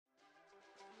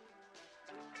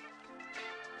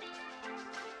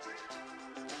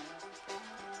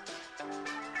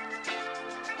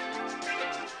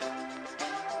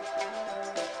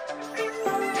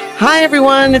Hi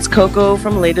everyone, it's Coco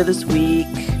from Later This Week.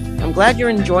 I'm glad you're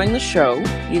enjoying the show.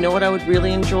 You know what I would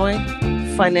really enjoy?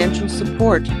 Financial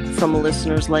support from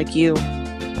listeners like you.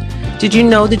 Did you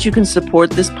know that you can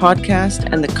support this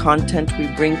podcast and the content we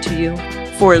bring to you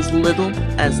for as little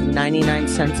as 99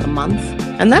 cents a month?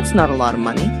 And that's not a lot of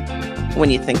money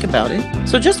when you think about it.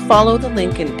 So just follow the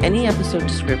link in any episode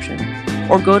description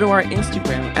or go to our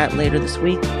Instagram at Later This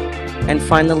Week and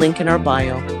find the link in our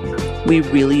bio. We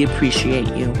really appreciate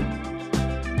you.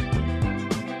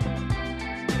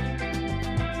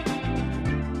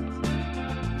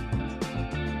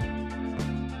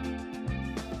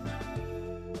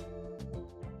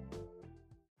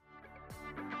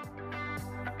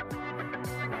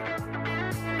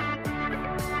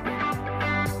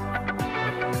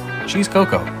 She's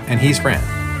Coco, and he's Fran,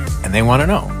 and they want to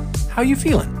know, how you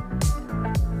feeling?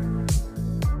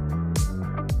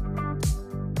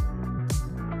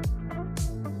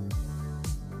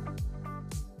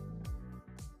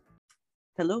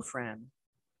 Hello, Fran.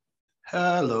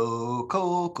 Hello,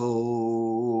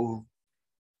 Coco.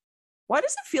 Why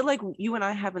does it feel like you and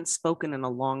I haven't spoken in a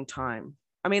long time?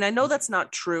 I mean, I know that's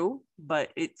not true,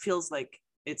 but it feels like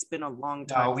it's been a long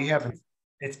time. No, we haven't.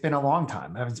 It's been a long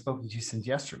time. I haven't spoken to you since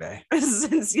yesterday.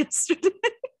 Since yesterday.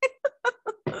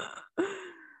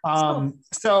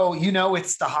 So you know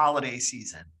it's the holiday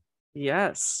season.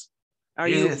 Yes. Are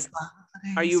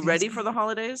you ready for the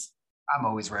holidays? I'm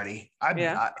always ready.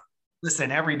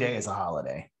 Listen, every day is a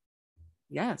holiday.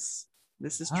 Yes,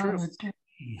 this is true. Holiday.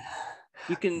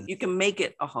 You can make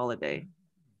it a holiday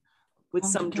with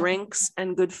some drinks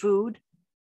and good food.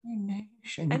 You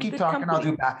And keep good talking.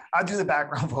 company. I'll do the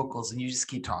background vocals, and you just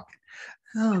keep talking.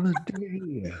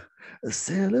 Holiday, a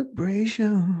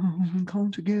celebration,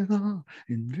 come together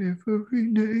in every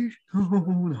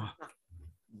nation.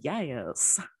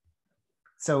 Yes.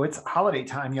 So it's holiday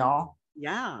time, y'all.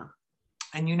 Yeah.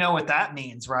 And you know what that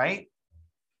means, right?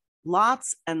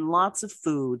 Lots and lots of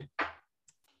food.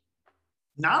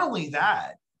 Not only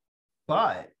that,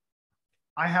 but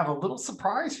I have a little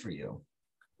surprise for you.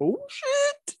 Oh,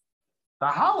 shit. The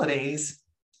holidays,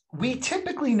 we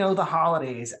typically know the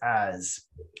holidays as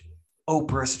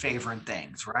Oprah's favorite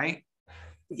things, right?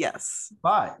 Yes.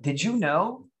 But did you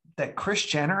know that Kris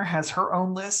Jenner has her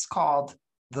own list called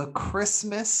the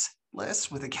Christmas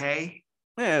list with a K?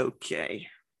 Okay.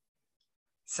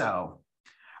 So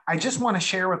I just want to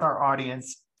share with our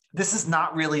audience, this is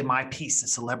not really my piece of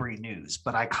celebrity news,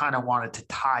 but I kind of wanted to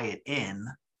tie it in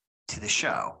to the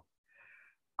show.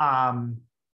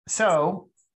 So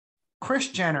Kris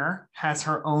Jenner has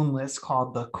her own list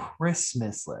called the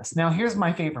Christmas list. Now, here's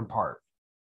my favorite part.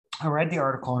 I read the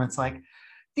article and it's like,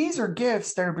 these are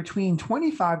gifts that are between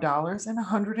 $25 and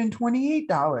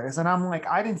 $128. And I'm like,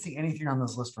 I didn't see anything on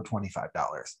this list for $25.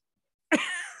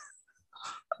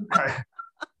 Okay.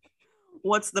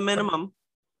 What's the minimum?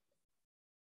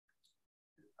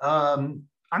 I'm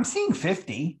seeing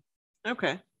 50.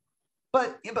 Okay.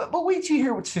 But wait till you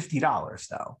hear what's $50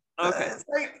 though. Okay.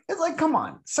 It's like, come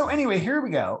on. So anyway, here we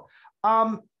go.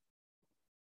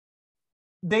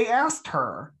 They asked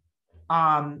her,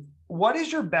 what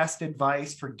is your best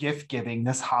advice for gift giving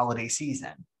this holiday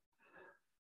season?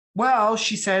 Well,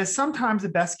 she says, sometimes the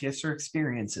best gifts are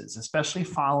experiences, especially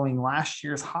following last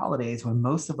year's holidays when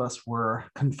most of us were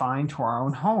confined to our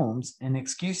own homes. An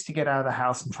excuse to get out of the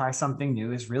house and try something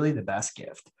new is really the best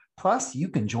gift. Plus, you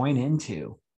can join in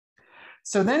too.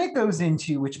 So then it goes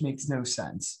into, which makes no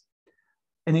sense,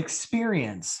 an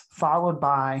experience followed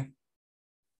by,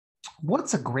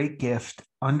 what's a great gift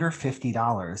under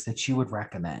 $50 that you would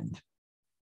recommend?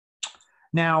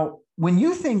 Now, when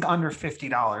you think under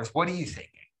 $50, what are you thinking?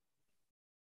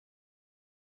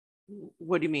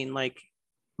 What do you mean? Like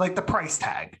the price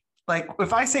tag. Like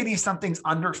if I say to you something's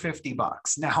under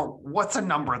 $50, now what's a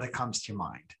number that comes to your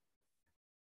mind?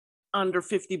 under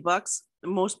 $50?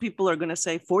 Most people are going to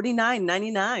say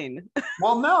 $49.99.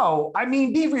 Well, no, I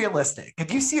mean, be realistic.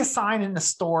 If you see a sign in the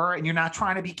store and you're not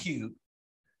trying to be cute.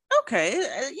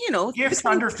 Okay. Gifts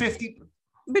under 50.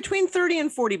 Between 30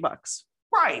 and $40.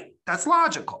 Right. That's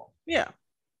logical. Yeah.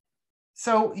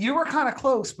 So you were kind of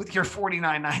close with your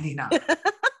 $49.99.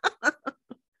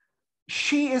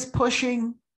 She is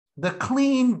pushing the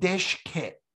Clean Dish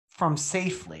Kit from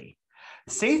Safely.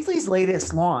 Safely's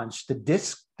latest launch, the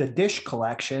Dish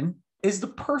Collection, is the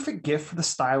perfect gift for the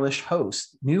stylish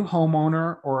host, new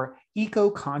homeowner, or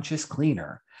eco-conscious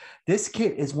cleaner. This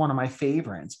kit is one of my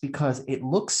favorites because it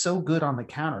looks so good on the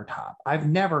countertop. I've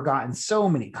never gotten so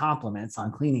many compliments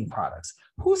on cleaning products.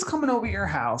 Who's coming over your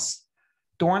house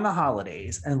during the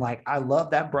holidays and like, I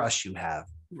love that brush you have?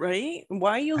 Right?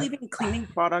 Why are you leaving cleaning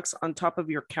products on top of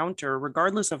your counter,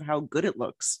 regardless of how good it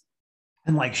looks?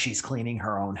 And like she's cleaning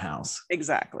her own house.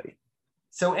 Exactly.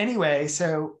 So anyway,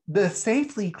 so the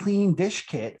Safely Clean dish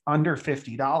kit under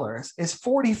 $50 is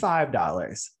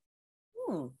 $45.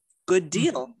 Good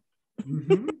deal.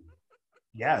 Mm-hmm.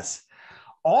 Yes.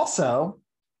 Also,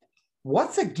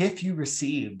 what's a gift you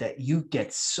received that you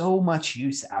get so much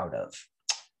use out of?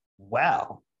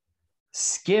 Well,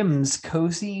 Skims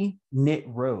Cozy Knit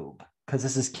Robe, because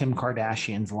this is Kim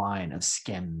Kardashian's line of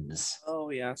Skims. Oh,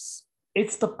 yes.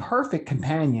 It's the perfect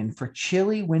companion for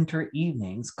chilly winter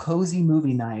evenings, cozy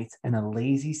movie nights, and a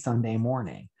lazy Sunday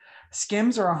morning.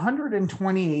 Skims are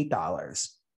 $128.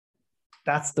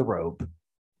 That's the robe.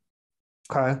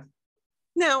 Okay.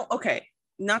 Now, okay,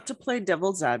 not to play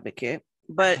devil's advocate,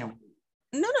 but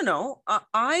no.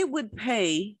 I would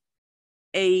pay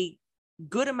a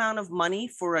good amount of money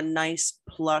for a nice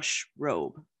plush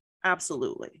robe.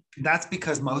 Absolutely. That's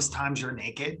because most times you're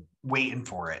naked waiting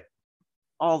for it.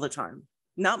 All the time.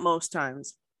 Not most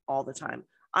times, all the time.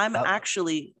 I'm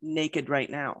actually naked right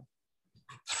now.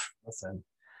 Listen.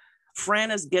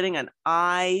 Fran is getting an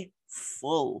eye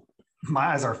full. My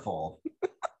eyes are full.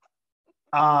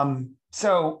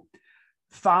 So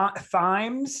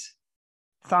Thymes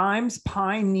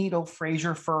Pine Needle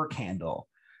Fraser Fir Candle.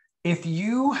 If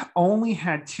you only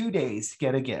had 2 days to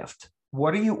get a gift,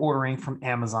 what are you ordering from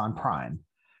Amazon Prime?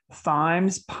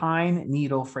 Thymes Pine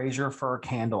Needle Fraser Fir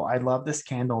Candle. I love this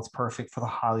candle. It's perfect for the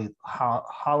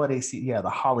holiday season. Yeah, the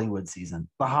Hollywood season,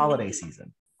 the holiday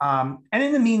season. And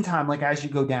in the meantime, like as you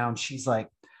go down, she's like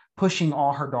pushing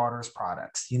all her daughter's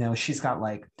products. You know, she's got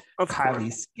like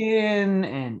Kylie Skin,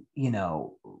 and you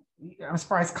know, I'm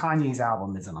surprised Kanye's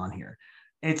album isn't on here.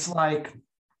 It's like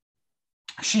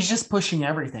she's just pushing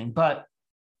everything. But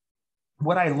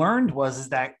what I learned is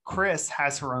that Kris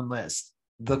has her own list,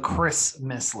 the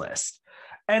Christmas list.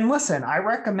 And listen, I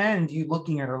recommend you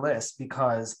looking at her list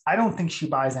because I don't think she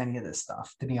buys any of this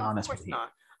stuff, to be honest with you.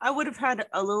 Not. I would have had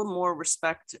a little more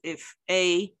respect if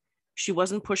she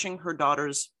wasn't pushing her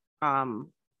daughter's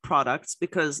products,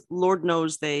 because Lord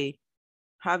knows they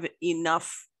have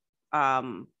enough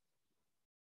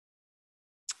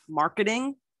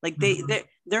marketing. Like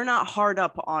they're not hard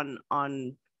up on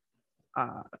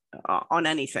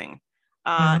anything.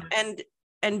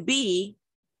 And B,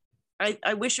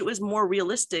 I wish it was more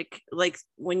realistic. Like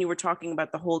when you were talking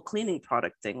about the whole cleaning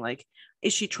product thing, like,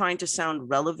 is she trying to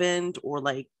sound relevant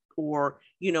or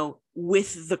you know,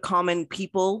 with the common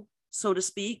people, so to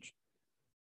speak?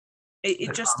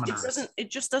 It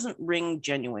just doesn't ring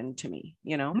genuine to me,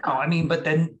 you know? No, I mean, but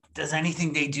then does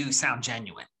anything they do sound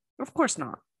genuine? Of course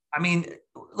not. I mean,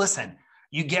 listen,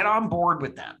 you get on board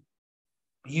with them.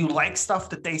 You like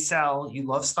stuff that they sell. You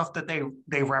love stuff that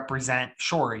they represent.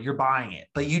 Sure, you're buying it,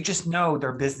 but you just know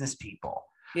they're business people.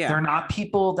 Yeah. They're not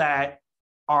people that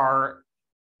are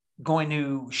going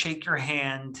to shake your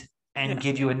hand and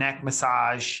give you a neck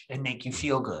massage and make you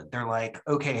feel good. They're like,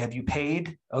 okay, have you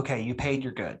paid? Okay, you paid,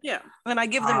 you're good. Yeah. And I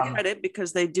give them credit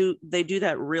because they do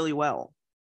that really well.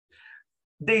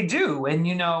 They do. And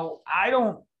you know, I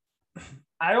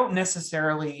don't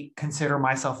necessarily consider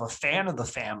myself a fan of the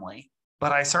family,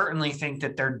 but I certainly think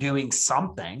that they're doing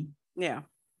something. Yeah.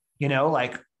 You know,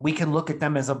 like we can look at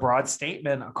them as a broad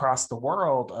statement across the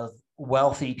world of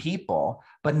wealthy people,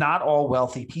 but not all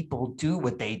wealthy people do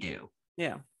what they do.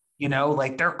 Yeah. You know,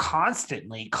 like they're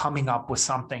constantly coming up with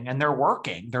something and they're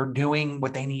working, they're doing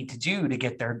what they need to do to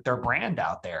get their brand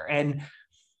out there. And,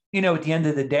 you know, at the end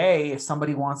of the day, if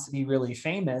somebody wants to be really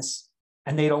famous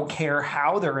and they don't care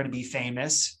how they're going to be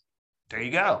famous, there you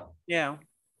go. Yeah.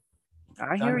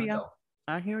 I hear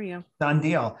you. Done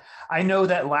deal. I know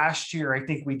that last year, I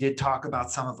think we did talk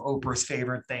about some of Oprah's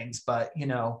favorite things, but, you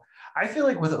know, I feel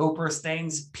like with Oprah's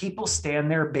things, people stand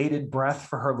there bated breath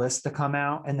for her list to come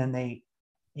out, and then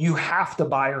you have to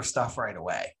buy her stuff right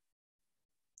away.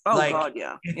 Oh, like, God,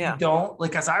 yeah. If you don't,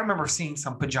 like, as I remember seeing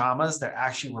some pajamas that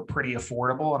actually were pretty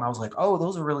affordable, and I was like, oh,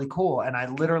 those are really cool. And I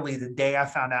literally, the day I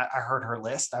found out I heard her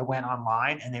list, I went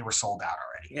online and they were sold out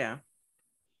already. Yeah.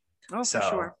 Oh,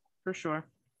 so, for sure.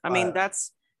 I mean,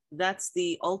 that's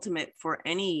the ultimate for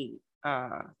any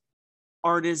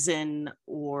artisan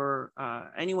or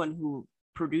anyone who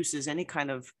produces any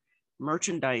kind of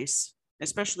merchandise,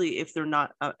 especially if they're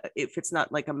not if it's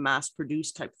not like a mass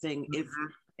produced type thing. Mm-hmm.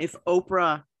 If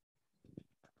Oprah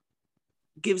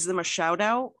gives them a shout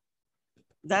out,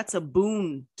 that's a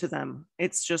boon to them.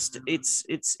 It's just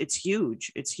it's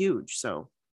huge. It's huge. So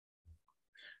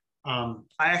I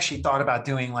actually thought about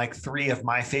doing like 3 of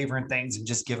my favorite things and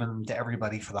just giving them to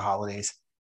everybody for the holidays.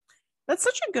 That's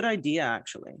such a good idea,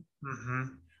 actually. Mm-hmm.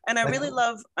 And I really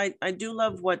love, I do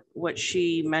love what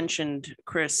she mentioned,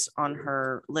 Kris, on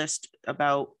her list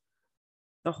about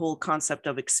the whole concept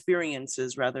of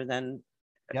experiences rather than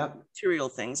material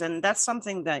things. And that's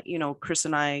something that, you know, Chris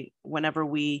and I, whenever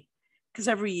because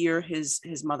every year his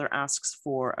mother asks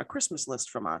for a Christmas list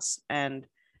from us. And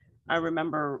I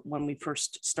remember when we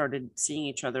first started seeing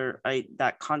each other,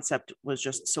 that concept was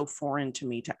just so foreign to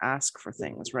me to ask for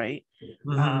things, right?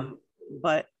 Mm-hmm.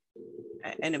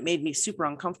 And it made me super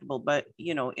uncomfortable. But,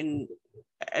 you know,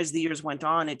 as the years went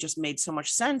on, it just made so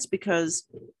much sense because,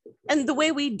 and the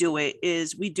way we do it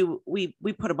is we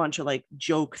put a bunch of like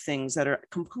joke things that are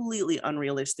completely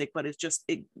unrealistic, but it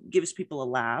gives people a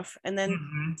laugh, and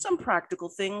then some practical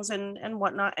things and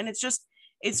whatnot. And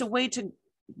it's a way to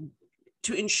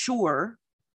ensure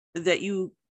that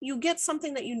you get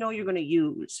something that you know you're going to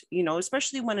use, you know,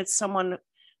 especially when it's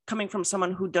coming from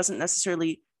someone who doesn't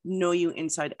necessarily know you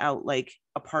inside out, like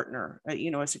a partner,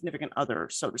 you know, a significant other,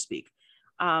 so to speak.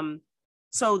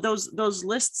 So those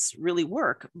lists really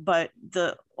work. But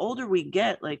the older we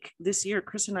get, like this year,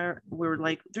 Chris and I were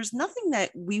like, there's nothing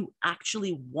that we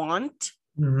actually want.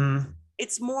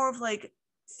 It's more of like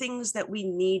things that we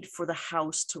need for the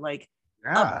house to like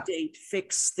update,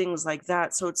 fix, things like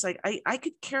that. So it's like I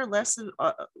could care less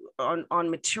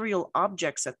on material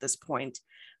objects at this point,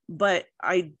 but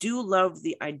I do love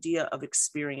the idea of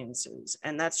experiences,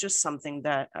 and that's just something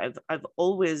that I've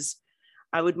always.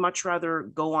 I would much rather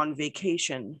go on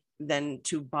vacation than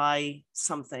to buy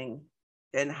something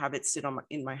and have it sit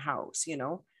in my house, you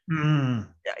know?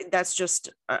 That's just,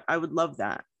 I would love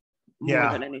that more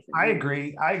than anything. I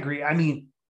agree. I mean,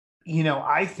 you know,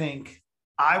 I think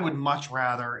I would much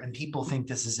rather, and people think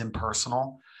this is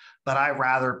impersonal, but I'd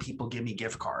rather people give me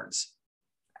gift cards.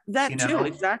 That too,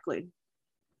 exactly.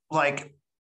 Like,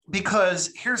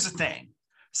 because here's the thing.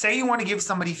 Say you want to give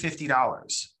somebody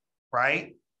 $50,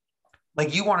 right?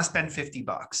 Like you want to spend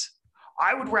 $50.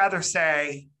 I would rather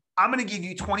say, I'm going to give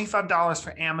you $25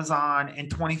 for Amazon and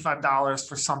 $25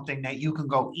 for something that you can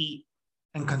go eat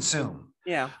and consume.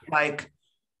 Yeah. Like,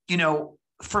 you know,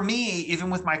 for me, even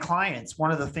with my clients,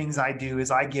 one of the things I do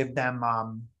is I give them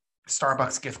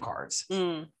Starbucks gift cards.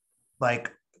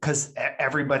 Like, because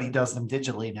everybody does them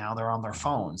digitally now. They're on their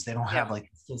phones. They don't have like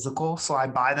physical. So I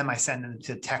buy them, I send them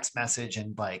to text message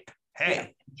and like,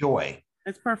 hey, enjoy.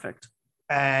 It's perfect.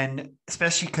 And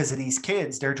especially because of these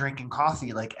kids, they're drinking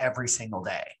coffee like every single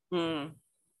day.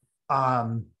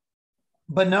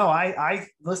 But no, I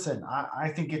listen,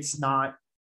 I think it's not,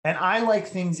 and I like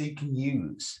things that you can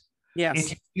use.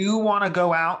 Yes. If you want to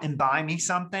go out and buy me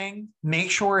something, make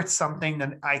sure it's something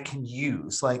that I can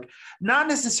use. Like not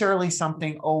necessarily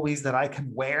something always that I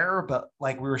can wear, but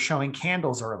like we were showing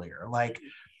candles earlier, like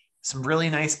some really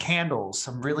nice candles,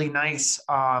 some really nice,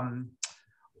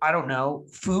 I don't know,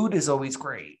 food is always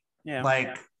great.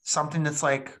 Like something that's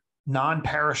like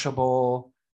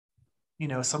non-perishable, you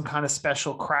know, some kind of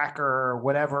special cracker or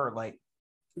whatever. Like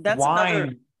that's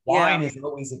wine is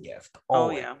always a gift.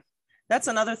 Always. Oh yeah. That's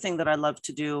another thing that I love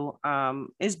to do,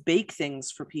 is bake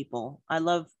things for people. I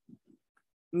love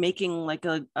making like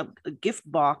a gift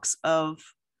box of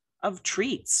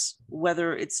treats,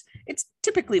 whether it's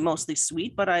typically mostly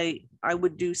sweet, but I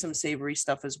would do some savory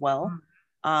stuff as well.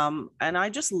 And I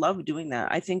just love doing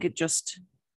that. I think it just,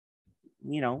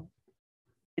 you know,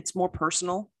 it's more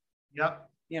personal. Yep.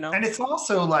 You know, and it's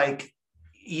also like,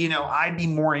 you know, I'd be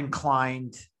more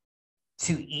inclined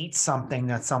to eat something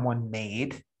that someone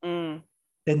made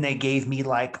than they gave me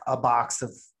like a box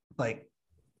of like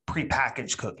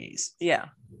prepackaged cookies. Yeah.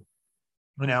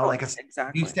 You know, like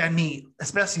exactly. You send me,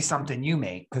 especially something you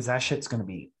make, because that shit's going to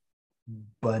be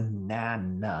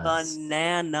bananas.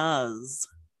 Bananas.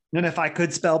 And if I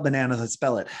could spell bananas, I'd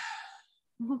spell it.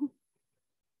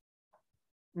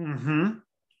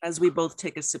 As we both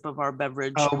take a sip of our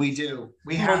beverage. Oh, we do.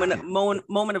 We have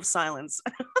moment of silence.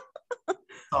 It's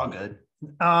all good.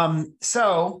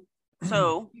 So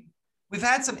we've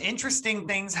had some interesting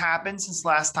things happen since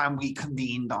last time we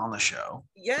convened on the show.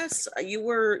 Yes, you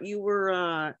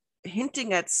were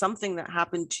hinting at something that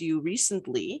happened to you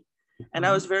recently, and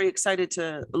I was very excited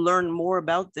to learn more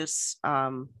about this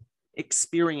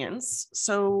experience.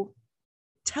 So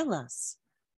tell us,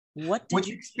 which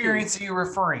experience are you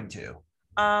referring to?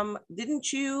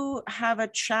 Didn't you have a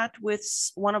chat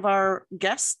with one of our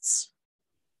guests?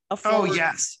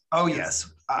 Yes.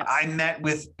 I met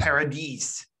with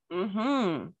Paradise.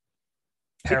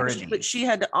 Paradise. But she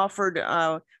had offered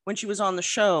when she was on the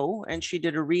show, and she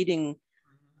did a reading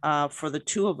for the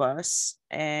two of us,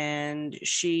 and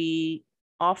she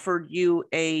offered you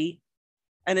an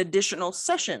additional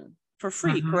session for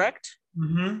free, correct?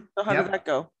 So how did that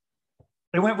go?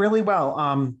 It went really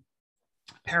well.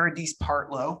 Paradise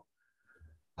Partlow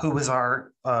who was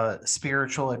our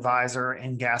spiritual advisor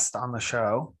and guest on the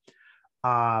show.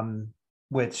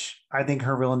 Which I think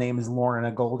her real name is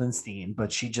Lorna Goldenstein,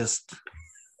 but she does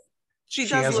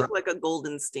look like a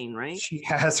Goldenstein, right? She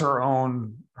has her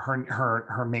own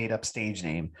her made up stage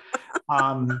name.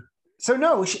 So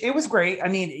no, it was great. I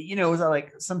mean, it was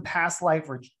like some past life,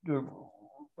 or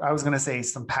I was going to say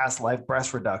some past life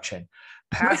breast reduction,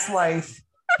 past life,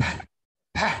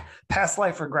 past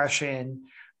life regression,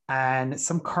 and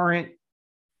some current,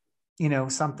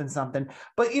 something.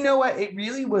 But you know what? It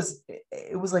really was.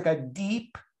 It was like a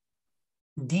deep,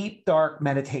 dark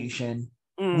meditation.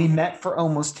 We met for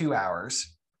almost 2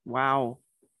 hours. Wow.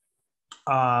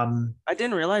 I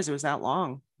didn't realize it was that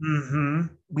long.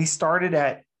 We started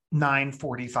at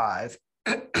 9:45.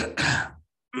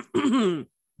 We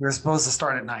were supposed to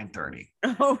start at 9:30.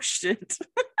 Oh shit.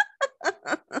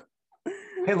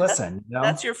 Hey, listen.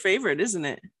 That's your favorite, isn't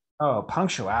it? Oh,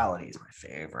 punctuality is my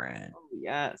favorite. Oh,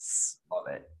 yes. Love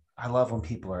it. I love when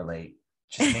people are late.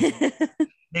 Just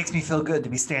makes me feel good to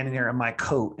be standing there in my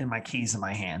coat and my keys in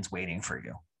my hands waiting for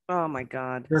you. Oh my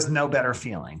God. There's no better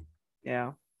feeling.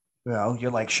 Yeah. You're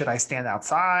like, should I stand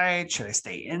outside? Should I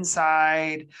stay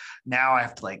inside? Now I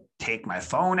have to like take my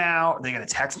phone out. They're going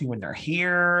to text me when they're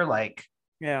here. Like,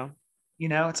 yeah.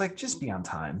 It's like, just be on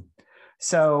time.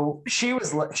 So she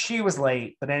was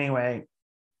late, but anyway,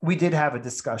 we did have a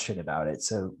discussion about it.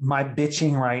 So my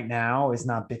bitching right now is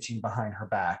not bitching behind her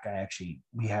back.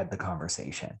 We had the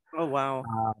conversation. Oh, wow.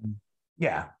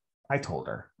 Yeah. I told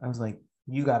her, I was like,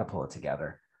 you got to pull it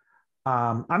together.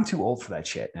 I'm too old for that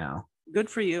shit now. Good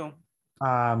for you.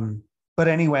 But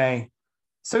anyway,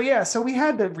 so yeah, so we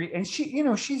had and she,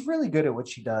 she's really good at what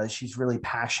she does. She's really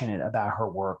passionate about her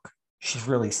work. She's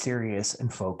really serious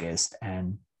and focused.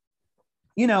 And,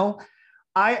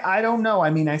 I don't know. I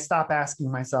mean, I stopped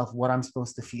asking myself what I'm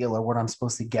supposed to feel or what I'm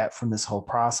supposed to get from this whole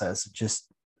process.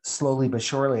 Just slowly but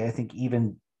surely, I think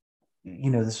even,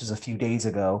 this was a few days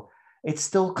ago, it's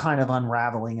still kind of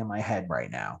unraveling in my head right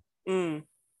now.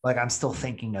 Like I'm still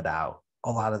thinking about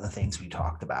a lot of the things we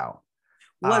talked about.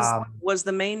 Was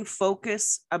the main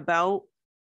focus about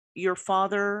your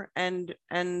father and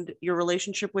your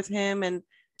relationship with him and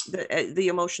the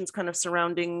emotions kind of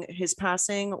surrounding his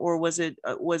passing, or was it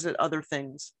other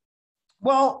things?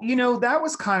 Well, that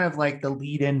was kind of like the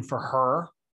lead in for her.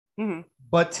 Mm-hmm.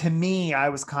 But to me, I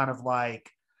was kind of like,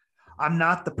 I'm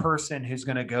not the person who's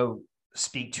going to go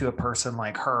speak to a person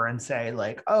like her and say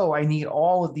like, oh, I need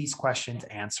all of these questions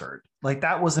answered. Like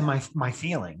that wasn't my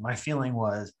feeling. My feeling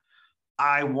was,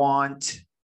 I want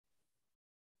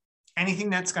anything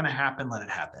that's going to happen, let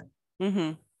it happen.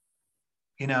 Mm-hmm.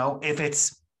 If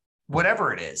it's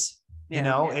whatever it is,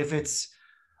 if it's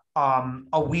a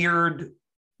weird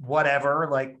whatever,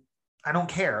 like I don't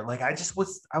care. Like I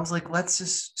was like, let's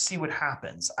just see what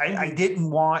happens. I didn't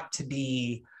want to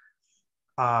be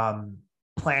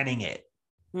planning it,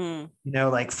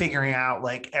 like figuring out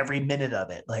like every minute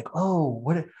of it, like, oh,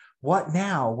 what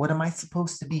now? What am I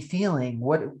supposed to be feeling?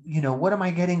 What am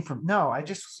I getting from? No, I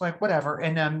just was like, whatever.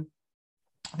 And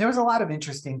there was a lot of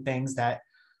interesting things that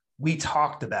we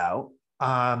talked about.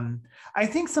 I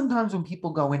think sometimes when people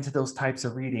go into those types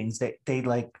of readings, they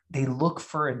look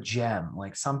for a gem,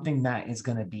 like something that is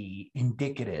going to be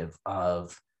indicative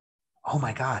of, oh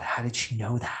my God, how did she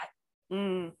know that?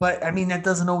 But I mean, that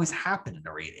doesn't always happen in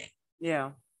a reading.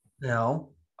 Yeah.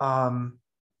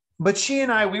 But she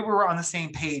and we were on the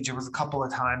same page. It was a couple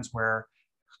of times where,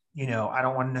 I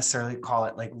don't want to necessarily call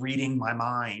it like reading my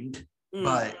mind,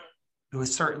 but it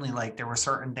was certainly like there were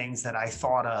certain things that I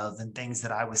thought of and things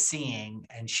that I was seeing.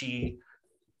 And she,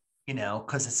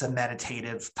 because it's a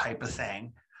meditative type of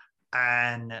thing.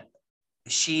 And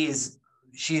she is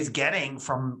getting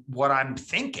from what I'm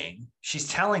thinking. She's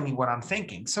telling me what I'm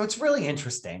thinking. So it's really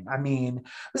interesting. I mean, it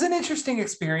was an interesting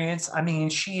experience. I mean,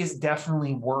 she is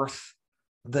definitely worth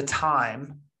the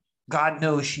time. God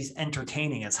knows she's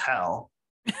entertaining as hell.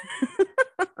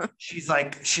 She's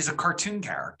a cartoon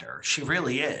character. She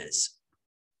really is,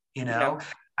 Yeah.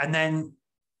 And then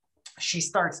she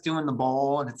starts doing the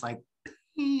bowl and it's like,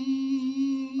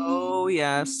 oh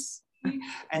yes.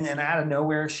 And then out of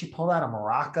nowhere, she pulled out a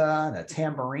maraca and a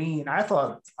tambourine. I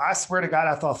swear to God,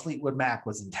 I thought Fleetwood Mac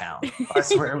was in town. I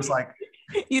swear it was like,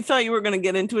 you thought you were going to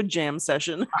get into a jam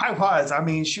session. I was. I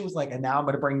mean, she was like, and now I'm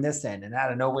going to bring this in. And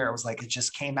out of nowhere, it was like, it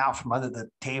just came out from under the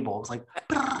table. It was like,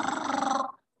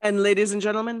 and ladies and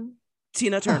gentlemen,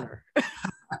 Tina Turner.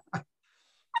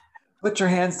 Put your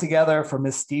hands together for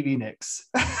Miss Stevie Nicks.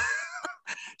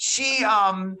 She,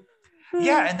 yeah.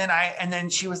 And then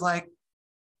she was like,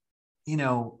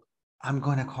 I'm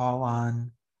going to call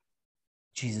on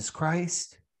Jesus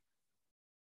Christ.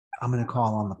 I'm going to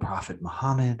call on the Prophet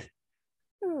Muhammad.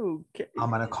 Okay. I'm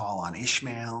going to call on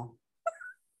Ishmael.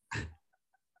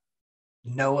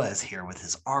 Noah is here with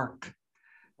his ark.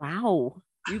 Wow.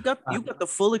 You got the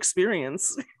full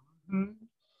experience.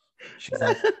 She's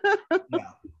like,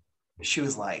 yeah. She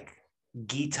was like,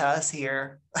 Gita's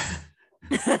here.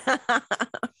 She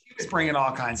was bringing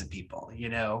all kinds of people, you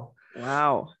know.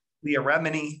 Wow. Leah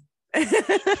Remini.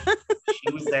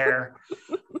 She was there.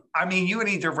 I mean, you would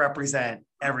need to represent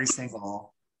every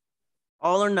single.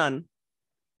 All or none.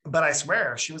 But I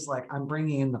swear, she was like, I'm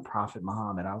bringing in the Prophet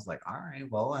Muhammad. I was like, all right,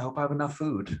 well, I hope I have enough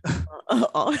food.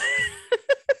 I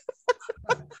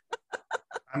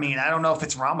mean, I don't know if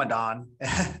it's Ramadan.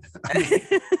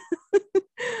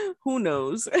 Who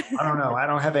knows? I don't know. I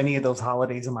don't have any of those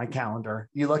holidays in my calendar.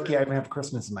 You're lucky I don't have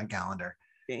Christmas in my calendar.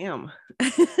 Damn.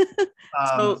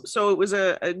 So it was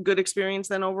a good experience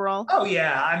then overall? Oh,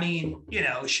 yeah. I mean, you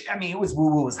know, it was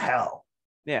woo-woo as hell.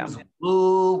 Yeah. It was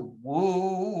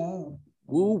woo-woo.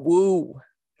 Woo-woo.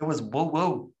 It was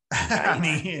woo-woo. Nice. I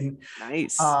mean,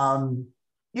 nice.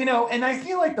 You know, and I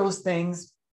feel like those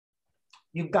things,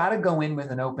 you've got to go in with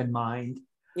an open mind.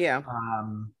 Yeah.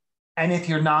 And if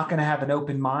you're not going to have an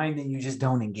open mind, then you just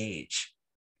don't engage.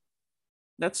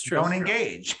 That's true. Don't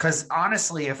engage. Because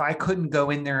honestly, if I couldn't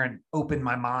go in there and open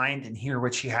my mind and hear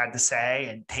what she had to say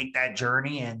and take that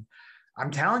journey, and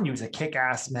I'm telling you, it was a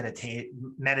kick-ass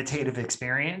meditative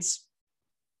experience.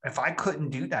 If I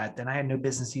couldn't do that, then I had no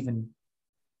business even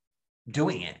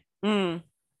doing it. You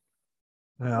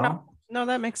know? No,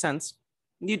 that makes sense.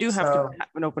 You do have to have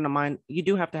an open mind. You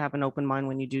do have to have an open mind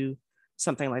when you do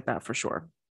something like that, for sure.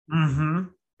 Mm-hmm.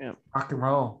 Yeah. Rock and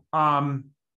roll. And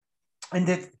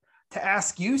to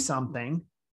ask you something,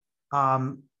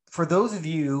 for those of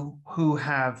you who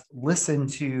have listened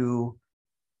to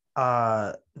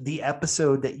the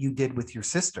episode that you did with your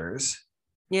sisters.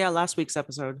 Yeah, last week's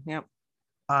episode. Yep.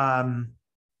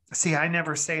 See, I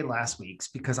never say last week's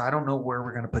because I don't know where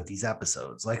we're going to put these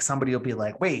episodes. Like somebody will be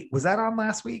like, wait, was that on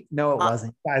last week? No, it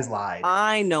wasn't. You guys lied.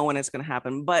 I know when it's going to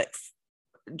happen, but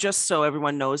just so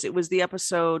everyone knows, it was the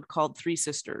episode called Three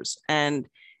Sisters, and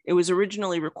it was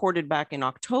originally recorded back in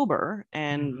October,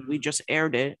 and we just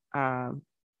aired it. And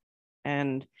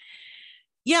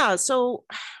yeah, so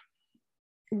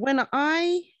when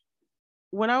I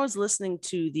was listening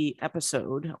to the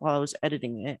episode while I was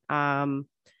editing it,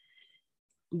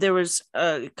 there was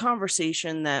a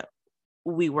conversation that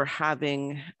we were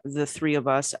having, the three of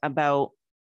us, about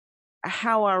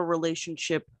how our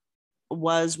relationship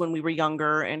was when we were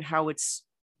younger and how it's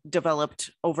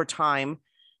developed over time.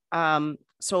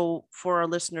 So for our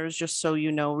listeners, just so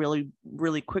you know, really,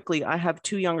 really quickly, I have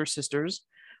two younger sisters.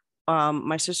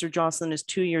 My sister Jocelyn is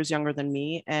 2 years younger than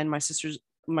me, and my sister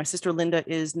Linda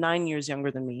is 9 years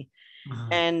younger than me.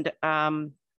 And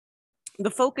the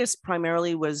focus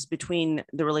primarily was between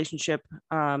the relationship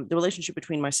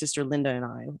between my sister Linda and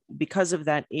I. Because of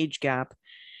that age gap,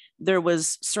 there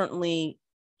was certainly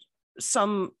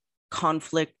some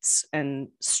conflicts and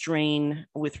strain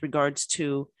with regards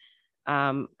to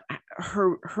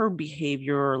her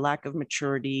behavior or lack of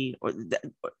maturity,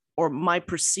 or my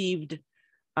perceived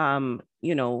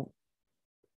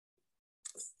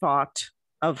thought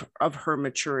of her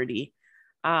maturity.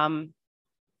 And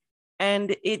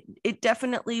it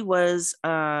definitely was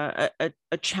a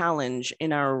challenge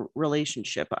in our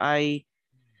relationship. I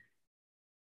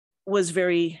was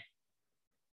very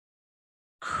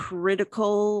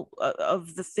critical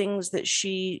of the things that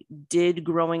she did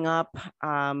growing up.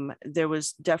 There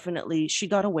was definitely, she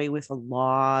got away with a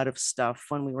lot of stuff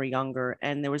when we were younger.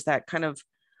 And there was that kind of,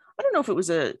 I don't know if it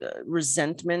was a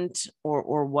resentment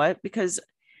or what, because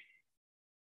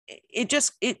it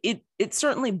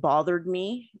certainly bothered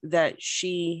me that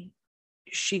she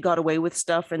got away with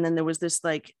stuff. And then there was this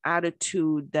like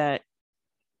attitude that,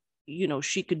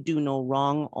 she could do no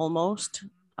wrong almost.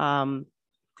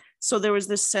 So there was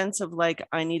this sense of like,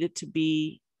 I needed to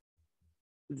be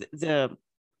the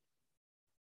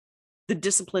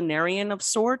disciplinarian of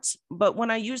sorts. But when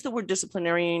I use the word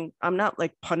disciplinarian, I'm not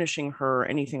like punishing her or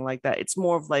anything like that. It's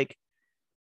more of like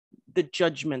the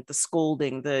judgment, the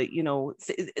scolding,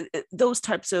 those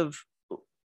types of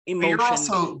emotions.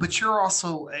 But you're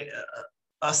also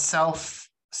a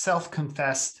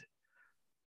self-confessed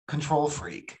control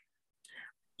freak.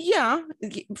 Yeah,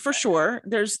 for sure.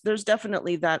 There's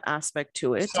definitely that aspect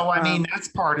to it. So, I mean, that's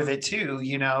part of it too,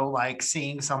 like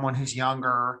seeing someone who's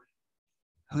younger,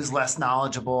 who's less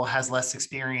knowledgeable, has less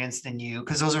experience than you,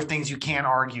 because those are things you can't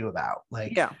argue about.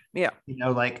 Like, yeah.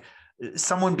 Like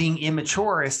someone being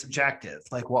immature is subjective,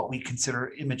 like what we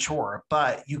consider immature,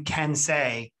 but you can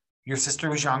say, Your sister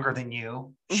was younger than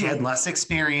you. She had less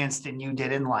experience than you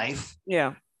did in life.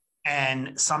 Yeah.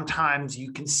 And sometimes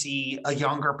you can see a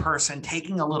younger person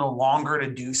taking a little longer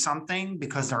to do something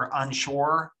because they're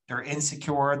unsure, they're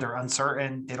insecure, they're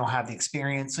uncertain, they don't have the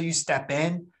experience. So you step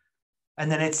in,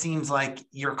 and then it seems like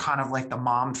you're kind of like the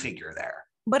mom figure there.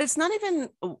 But it's not even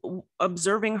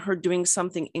observing her doing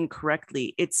something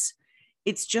incorrectly. It's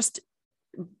just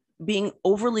being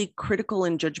overly critical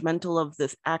and judgmental of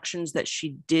the actions that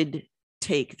she did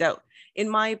take, that in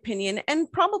my opinion,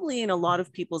 and probably in a lot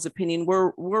of people's opinion,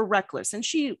 were reckless. And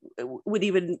she would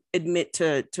even admit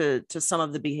to some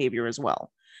of the behavior as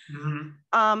well.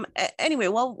 Anyway,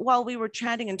 while we were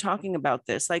chatting and talking about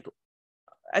this, like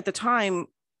at the time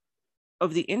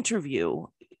of the interview,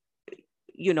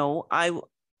 I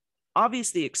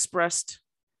obviously expressed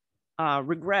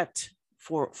regret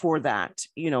for that,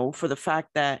 for the fact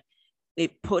that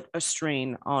it put a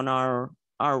strain on our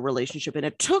relationship. And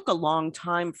it took a long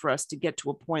time for us to get to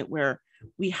a point where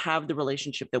we have the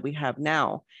relationship that we have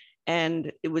now.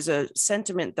 And it was a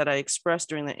sentiment that I expressed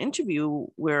during the interview,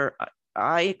 where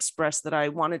I expressed that I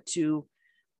wanted to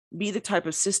be the type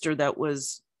of sister that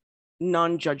was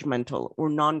non-judgmental or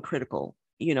non-critical,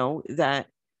 that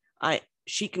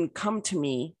she can come to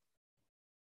me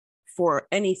for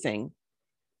anything,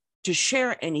 to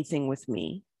share anything with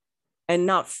me, and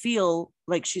not feel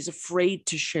like she's afraid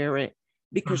to share it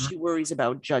because she worries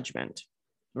about judgment,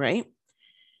 right?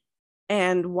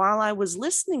 And while I was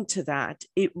listening to that,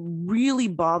 it really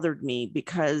bothered me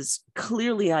because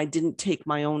clearly I didn't take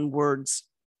my own words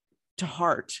to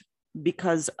heart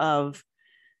because of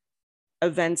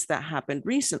events that happened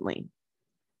recently.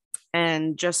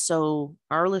 And just so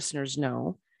our listeners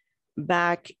know,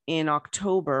 back in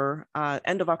October,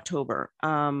 end of October,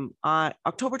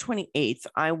 October 28th,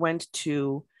 I went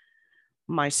to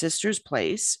my sister's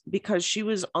place because she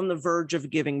was on the verge of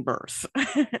giving birth.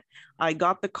 I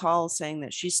got the call saying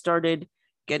that she started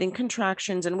getting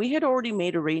contractions, and we had already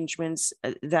made arrangements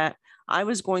that I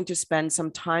was going to spend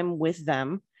some time with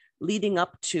them leading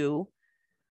up to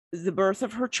the birth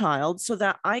of her child so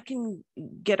that I can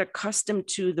get accustomed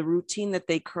to the routine that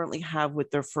they currently have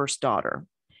with their first daughter.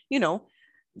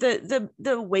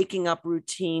 The waking up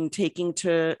routine, taking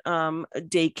to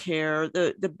daycare,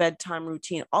 the bedtime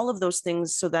routine, all of those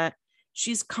things, so that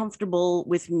she's comfortable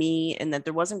with me and that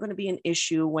there wasn't going to be an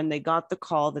issue when they got the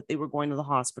call that they were going to the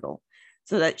hospital,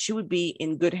 so that she would be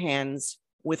in good hands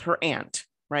with her aunt,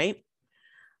 right?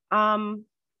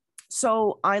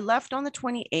 So I left on the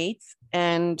 28th,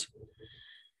 and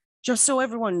just so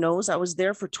everyone knows, I was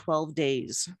there for 12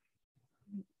 days.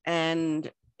 And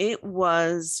it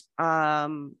was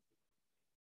an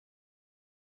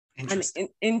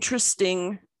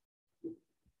interesting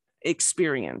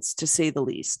experience, to say the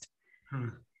least.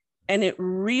 And it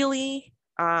really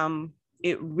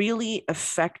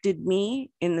affected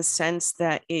me in the sense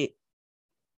that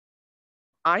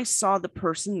I saw the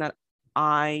person that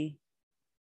I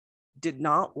did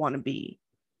not want to be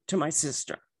to my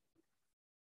sister.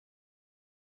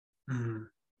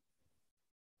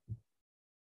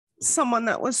 Someone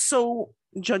that was so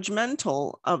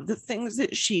judgmental of the things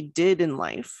that she did in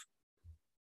life.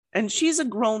 And she's a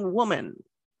grown woman.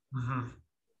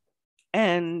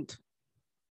 And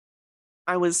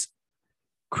I was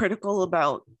critical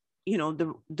about,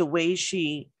 the way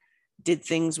she did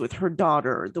things with her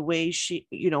daughter, the way she,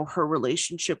 her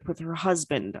relationship with her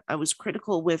husband. I was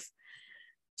critical with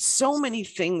so many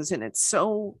things, and it's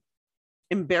so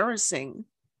embarrassing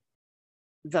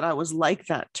that I was like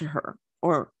that to her,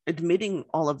 or admitting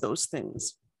all of those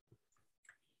things.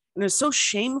 And it's so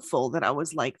shameful that I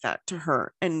was like that to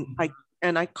her. And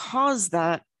I caused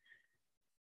that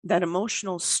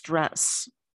emotional stress.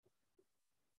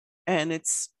 And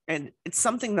it's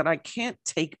something that I can't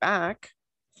take back.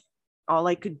 All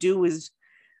I could do is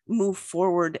move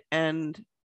forward and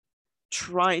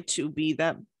try to be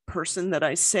that person that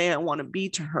I say I want to be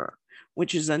to her,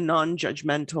 which is a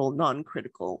non-judgmental,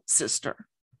 non-critical sister.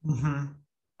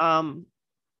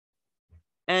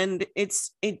 And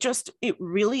it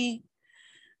really,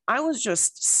 I was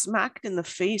just smacked in the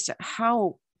face at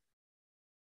how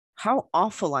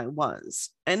awful I was.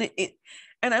 And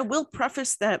and I will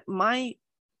preface that my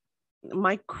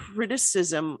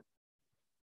criticism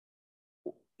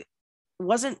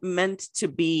wasn't meant to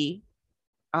be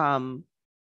coming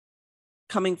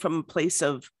from a place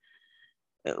of,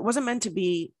 it wasn't meant to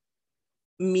be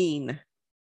mean.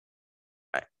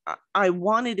 I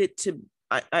wanted it to,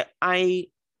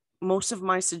 most of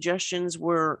my suggestions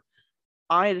were,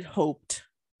 I'd hoped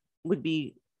would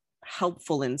be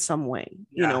helpful in some way.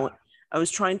 I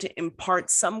was trying to impart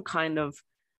some kind of,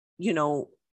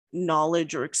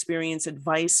 knowledge or experience,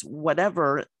 advice,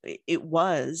 whatever it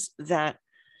was that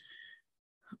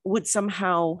would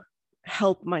somehow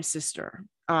help my sister.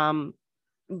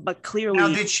 But clearly, now,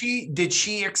 did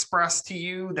she express to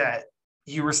you that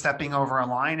you were stepping over a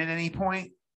line at any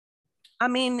point? I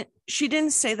mean, she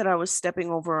didn't say that I was stepping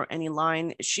over any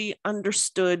line. She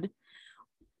understood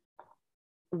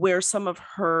where some of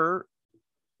her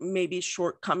maybe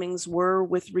shortcomings were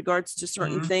with regards to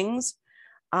certain things.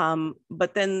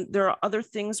 But then there are other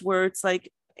things where it's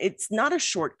like, it's not a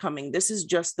shortcoming. This is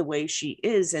just the way she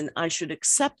is, and I should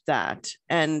accept that.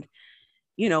 And,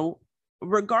 you know,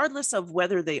 regardless of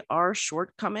whether they are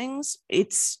shortcomings,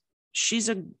 she's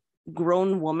a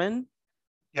grown woman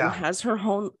who has her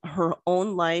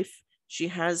own life. She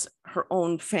has her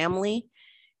own family.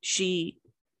 She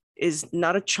is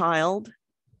not a child.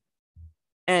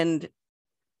 And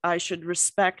I should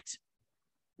respect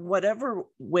whatever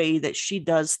way that she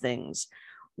does things,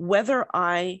 whether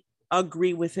I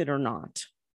agree with it or not.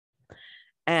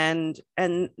 And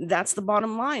that's the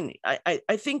bottom line.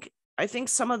 I think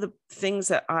some of the things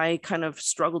that I kind of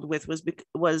struggled with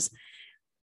was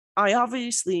I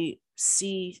obviously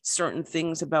see certain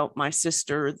things about my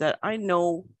sister that I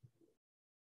know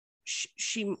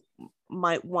she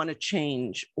might want to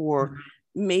change, or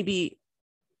maybe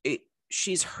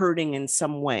she's hurting in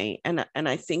some way. And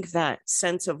I think that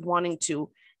sense of wanting to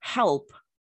help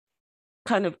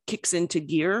kind of kicks into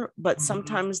gear, but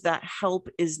sometimes that help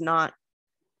is not,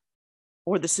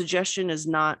 or the suggestion is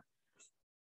not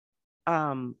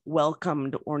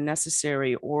welcomed or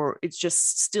necessary, or it's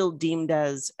just still deemed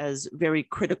as very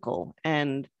critical.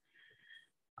 And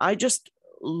I just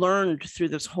learned through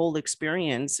this whole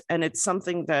experience, and it's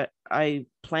something that I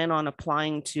plan on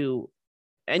applying to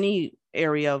any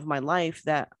area of my life,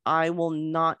 that I will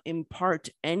not impart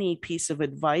any piece of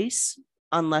advice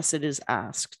unless it is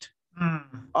asked.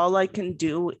 All I can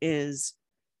do is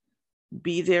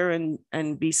be there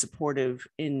and be supportive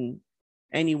in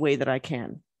any way that I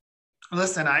can.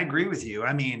 Listen, I agree with you.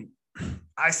 I mean,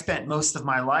 I spent most of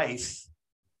my life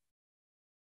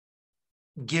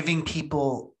giving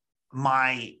people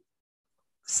my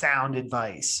sound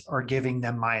advice or giving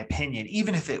them my opinion,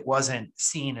 even if it wasn't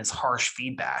seen as harsh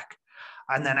feedback.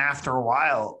 And then after a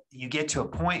while, you get to a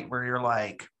point where you're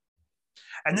like,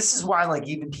 and this is why, like,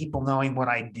 even people knowing what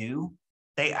I do,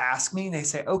 they ask me, they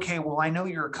say, okay, well, I know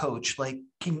you're a coach. Like,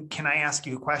 can I ask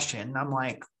you a question? And I'm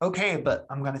like, okay, but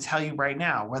I'm going to tell you right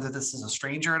now, whether this is a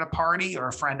stranger at a party or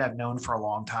a friend I've known for a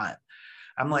long time,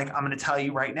 I'm going to tell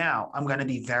you right now, I'm going to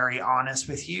be very honest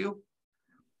with you.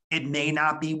 It may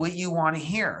not be what you want to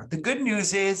hear. The good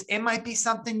news is it might be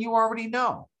something you already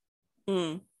know.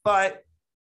 But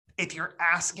if you're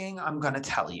asking, I'm going to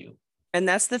tell you. And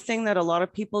that's the thing that a lot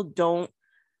of people don't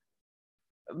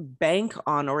bank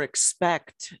on or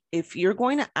expect. If you're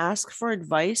going to ask for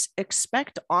advice,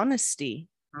 expect honesty.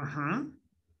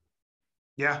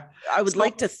 Yeah. I would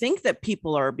like to think that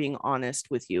people are being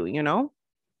honest with you, you know?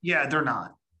 Yeah, they're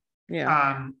not.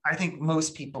 Yeah. I think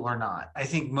most people are not. I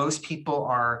think most people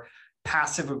are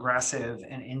passive aggressive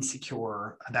and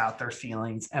insecure about their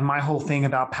feelings. And my whole thing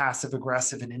about passive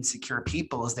aggressive and insecure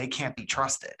people is they can't be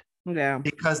trusted. Yeah.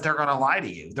 Because they're going to lie to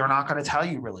you. They're not going to tell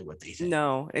you really what they think.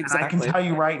 No, exactly. And I can tell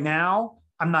you right now,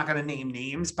 I'm not going to name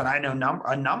names, but I know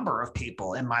a number of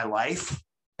people in my life,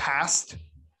 past,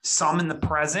 some in the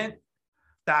present,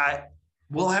 that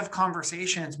will have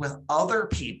conversations with other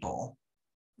people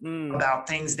about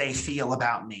things they feel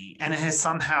about me. And it has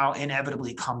somehow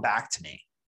inevitably come back to me.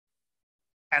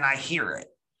 And I hear it.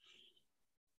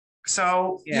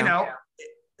 So, you know,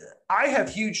 I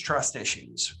have huge trust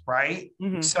issues, right?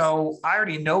 So I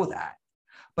already know that.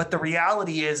 But the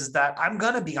reality is that I'm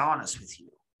going to be honest with you.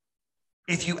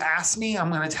 If you ask me, I'm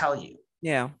going to tell you.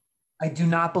 Yeah. I do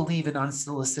not believe in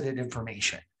unsolicited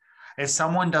information. If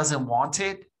someone doesn't want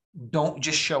it, don't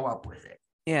just show up with it.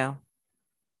 Yeah.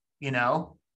 You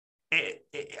know,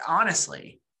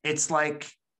 honestly, it's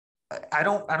like, I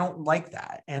don't like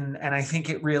that. And I think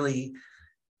it really,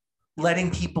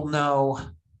 letting people know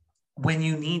when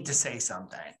you need to say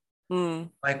something,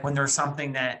 like when there's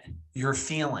something that you're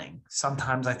feeling,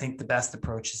 sometimes I think the best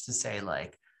approach is to say,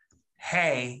 like,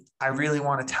 hey, I really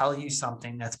want to tell you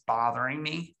something that's bothering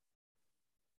me.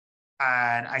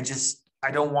 And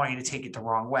I don't want you to take it the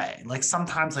wrong way. Like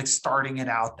sometimes, like, starting it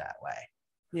out that way.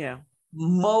 Yeah.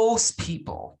 Most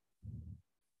people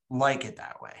like it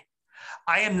that way.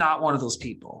 I am not one of those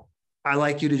people. I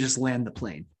like you to just land the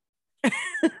plane.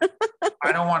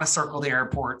 I don't want to circle the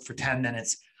airport for 10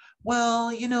 minutes.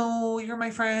 Well, you know, you're my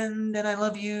friend and I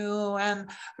love you and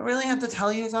I really have to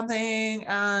tell you something.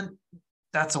 And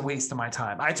That's a waste of my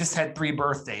time. I just had 3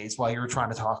 birthdays while you were trying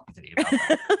to talk to me about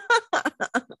that.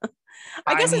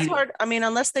 I I guess it's need, hard. I mean,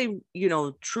 unless they,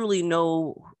 truly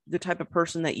know the type of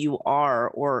person that you are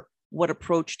or what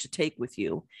approach to take with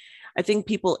you. I think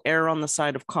people err on the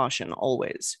side of caution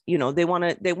always. They want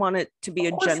it to be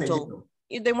of a course they gentle,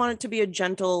 do. they want it to be a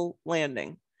gentle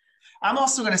landing. I'm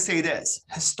also going to say this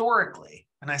historically,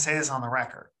 and I say this on the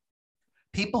record,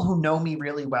 people who know me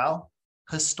really well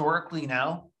historically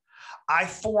know I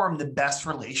form the best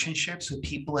relationships with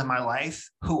people in my life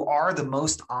who are the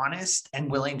most honest and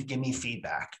willing to give me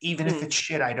feedback, even if Mm, it's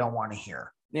shit I don't want to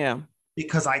hear, yeah.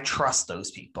 because I trust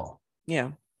those people.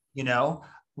 Yeah. You know,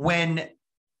 when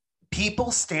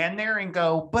people stand there and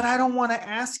go, but I don't want to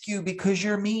ask you because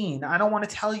you're mean. I don't want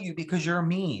to tell you because you're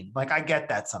mean. Like, I get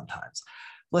that sometimes.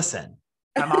 Listen,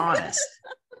 I'm honest.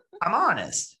 I'm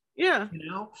honest. Yeah.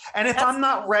 And if That's I'm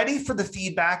not ready for the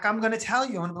feedback, I'm going to tell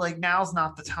you and be like, now's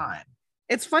not the time.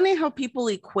 It's funny how people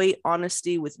equate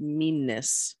honesty with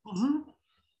meanness. Mm-hmm.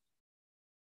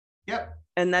 Yep.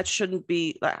 And that shouldn't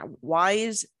be. Why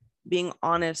is being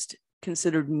honest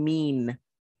considered mean?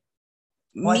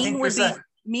 Well, I Mean think would there's be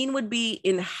mean would be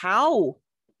in how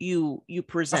you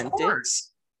present it.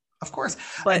 Of course.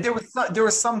 But There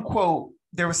was some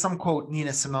quote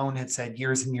Nina Simone had said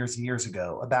years and years and years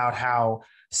ago about how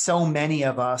so many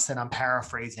of us, and I'm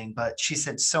paraphrasing, but she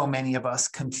said so many of us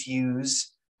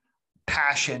confuse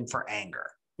passion for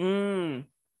anger.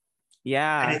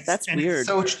 Yeah, that's weird.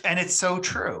 It's so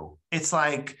true. It's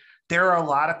like there are a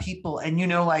lot of people, and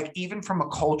like even from a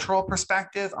cultural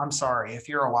perspective, I'm sorry, if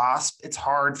you're a WASP, it's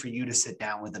hard for you to sit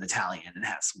down with an Italian and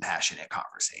have some passionate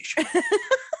conversation.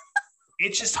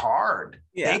 It's just hard.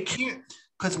 Yeah. They can't,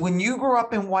 because when you grew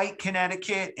up in white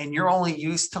Connecticut and you're only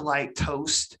used to like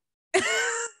toast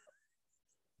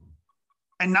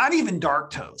and not even dark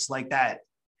toast, like that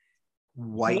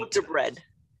white Wonder bread.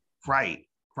 Right.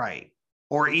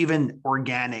 Or even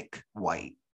organic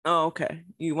white. Oh, okay.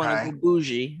 You want to go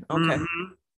bougie. Okay.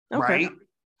 Mm-hmm. Okay. Right.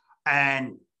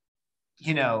 And,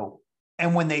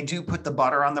 and when they do put the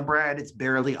butter on the bread, it's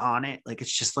barely on it. Like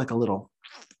it's just like a little.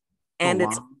 And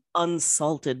it's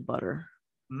unsalted butter.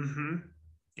 Mm-hmm.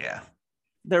 Yeah.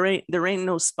 There ain't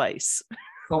no spice.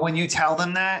 But when you tell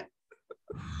them that,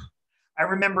 I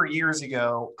remember years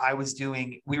ago,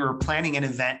 we were planning an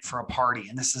event for a party,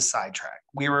 and this is a sidetrack.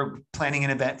 We were planning an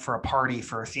event for a party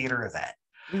for a theater event.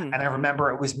 Mm-hmm. And I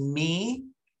remember it was me,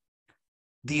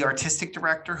 the artistic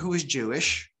director who was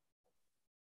Jewish,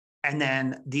 and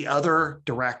then the other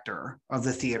director of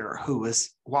the theater who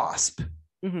was WASP.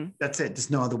 Mm-hmm. That's it. There's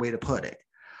no other way to put it.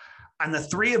 And the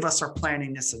 3 of us are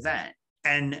planning this event.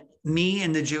 And me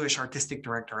and the Jewish artistic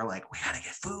director are like, we got to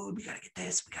get food. We got to get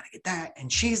this. We got to get that.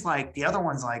 And she's like, the other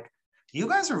one's like, you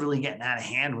guys are really getting out of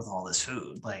hand with all this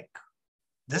food. Like,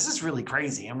 this is really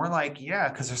crazy. And we're like, yeah,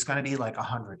 because there's going to be like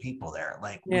 100 people there.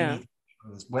 Like, yeah, we need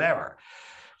whatever.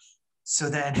 So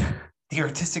then the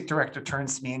artistic director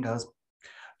turns to me and goes,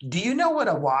 do you know what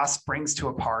a WASP brings to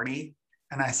a party?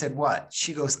 And I said, what?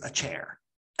 She goes, a chair.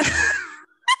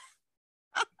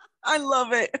 I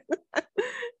love it.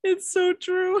 It's so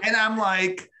true. And I'm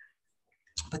like,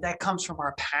 but that comes from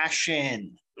our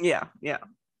passion. Yeah.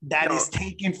 That is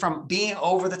taken from being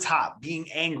over the top,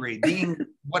 being angry, being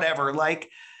whatever. Like,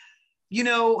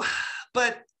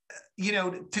 but,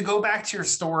 to go back to your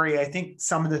story, I think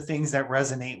some of the things that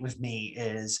resonate with me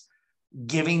is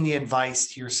giving the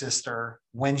advice to your sister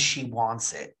when she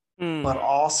wants it. But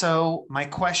also my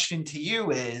question to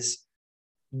you is,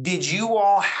 did you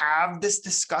all have this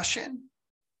discussion?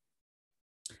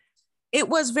 It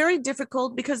was very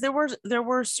difficult because there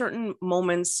were certain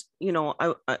moments,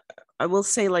 I will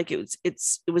say, like it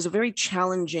was a very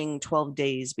challenging 12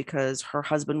 days because her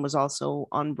husband was also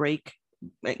on break,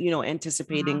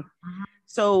 anticipating. Mm-hmm.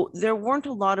 So there weren't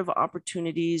a lot of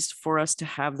opportunities for us to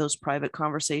have those private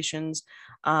conversations,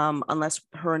 unless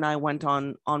her and I went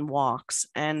on walks.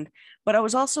 But I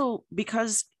was also,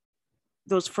 because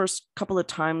those first couple of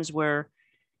times where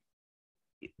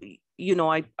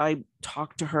I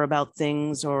talked to her about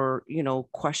things or,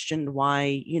 questioned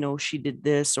why, she did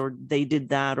this or they did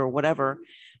that or whatever.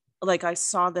 Like I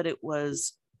saw that it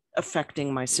was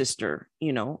affecting my sister,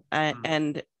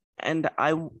 and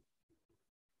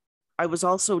I was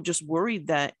also just worried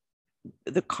that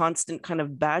the constant kind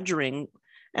of badgering,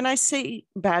 and I say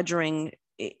badgering,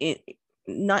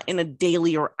 not in a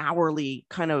daily or hourly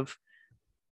kind of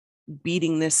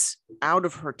beating this out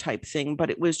of her type thing, but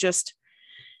it was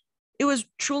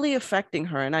truly affecting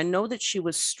her. And I know that she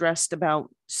was stressed about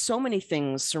so many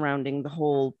things surrounding the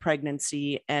whole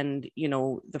pregnancy and,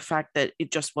 the fact that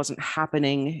it just wasn't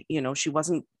happening. She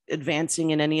wasn't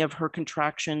advancing in any of her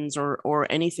contractions or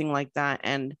anything like that.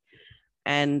 And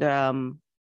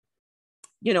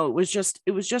you know, it was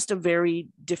just a very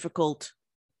difficult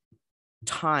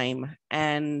time.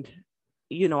 And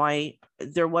you know,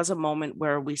 there was a moment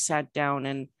where we sat down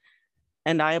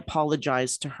and I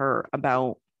apologized to her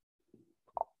about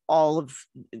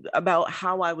about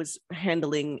how I was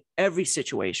handling every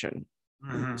situation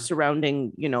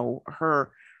surrounding, you know,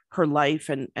 her life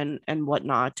and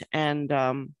whatnot. And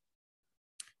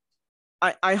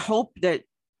I hope that,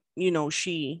 you know,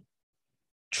 she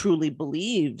truly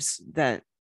believes that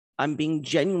I'm being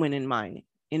genuine in my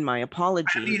apology.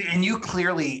 I mean, and you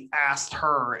clearly asked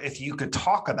her if you could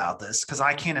talk about this, because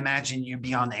I can't imagine you'd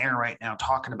be on the air right now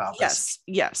talking about this.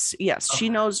 Yes. Okay. She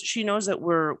knows that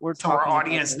we're so talking. Our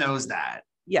audience knows that.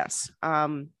 Yes.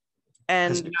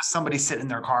 And you know, somebody sitting in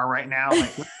their car right now,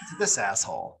 like, listen to this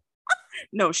asshole.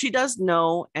 No, she does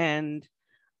know. And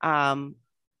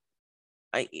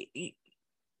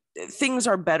things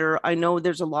are better. I know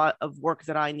there's a lot of work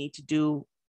that I need to do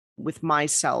with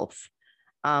myself.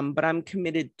 But I'm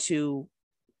committed to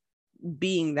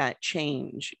being that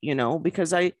change, you know,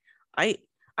 because I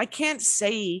can't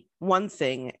say one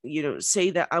thing, you know,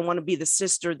 say that I want to be the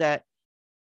sister that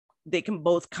they can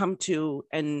both come to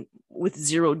and with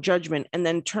zero judgment, and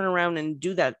then turn around and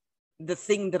do the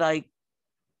thing that I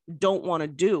don't want to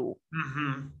do,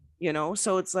 you know?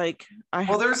 So it's like,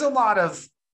 there's a lot of,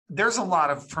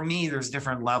 for me, there's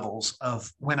different levels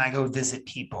of when I go visit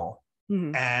people.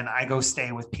 And I go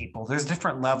stay with people. There's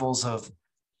different levels of,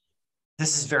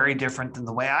 this is very different than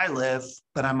the way I live,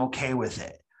 but I'm okay with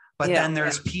it. But then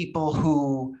there's people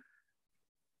who,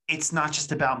 it's not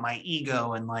just about my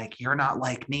ego and like, you're not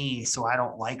like me, so I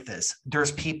don't like this.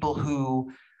 There's people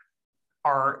who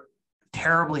are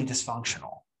terribly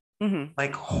dysfunctional,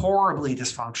 like horribly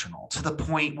dysfunctional, to the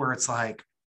point where it's like,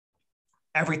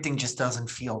 everything just doesn't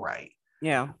feel right.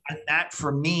 Yeah. And that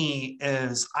for me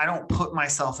is, I don't put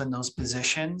myself in those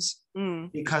positions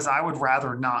because I would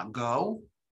rather not go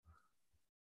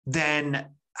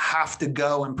than have to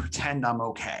go and pretend I'm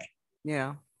okay.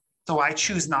 Yeah. So I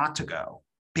choose not to go,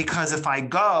 because if I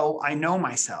go, I know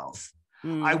myself.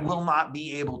 I will not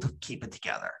be able to keep it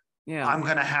together. Yeah. I'm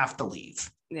going to have to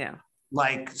leave. Yeah.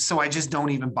 Like, so I just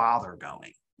don't even bother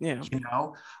going. Yeah. You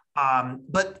know?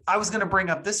 But I was going to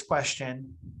bring up this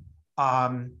question.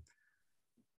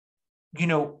 You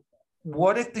know,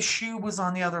 what if the shoe was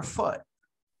on the other foot?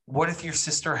 What if your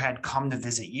sister had come to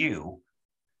visit you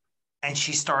and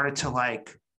she started to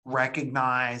like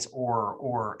recognize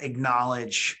or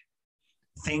acknowledge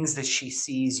things that she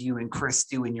sees you and Chris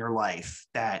do in your life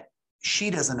that she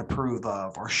doesn't approve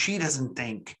of, or she doesn't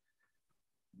think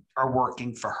are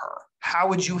working for her? How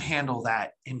would you handle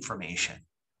that information?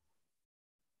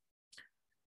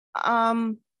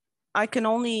 I can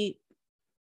only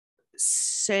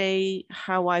say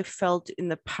how I felt in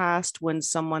the past when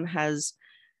someone has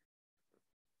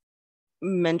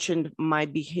mentioned my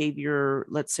behavior,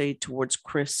 let's say towards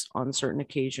Chris on certain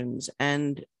occasions.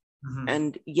 And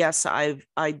yes,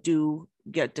 I do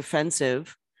get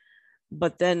defensive,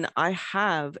 but then I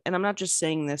have, and I'm not just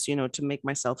saying this, you know, to make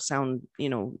myself sound, you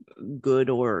know, good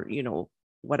or, you know,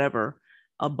 whatever,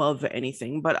 above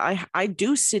anything, but I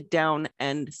do sit down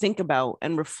and think about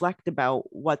and reflect about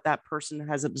what that person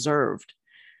has observed,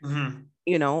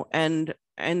 you know, and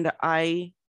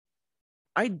I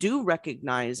do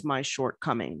recognize my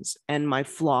shortcomings and my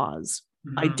flaws.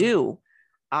 I do.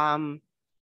 I'm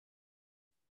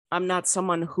not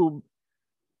someone who,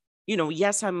 you know,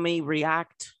 yes, I may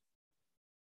react,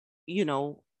 you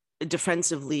know,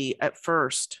 defensively at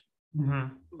first,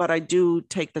 but I do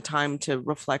take the time to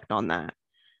reflect on that.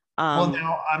 Well,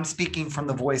 now I'm speaking from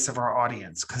the voice of our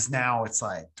audience, because now it's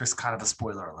like, there's kind of a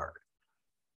spoiler alert.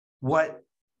 What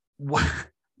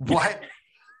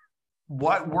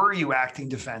were you acting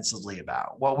defensively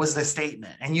about? What was the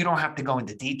statement? And you don't have to go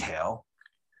into detail.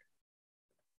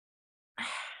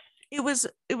 It was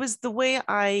the way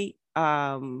I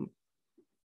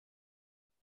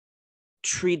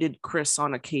treated Chris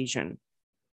on occasion.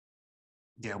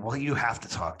 Yeah, well, you have to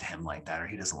talk to him like that or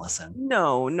he doesn't listen.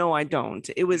 No, I don't.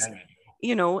 It was,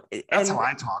 you know, that's how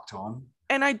I talk to him.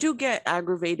 And I do get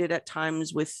aggravated at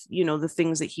times with, you know, the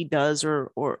things that he does or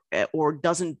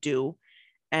doesn't do.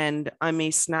 And I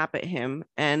may snap at him.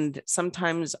 And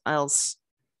sometimes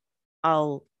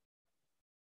I'll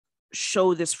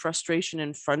show this frustration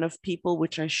in front of people,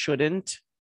 which I shouldn't.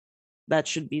 That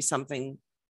should be something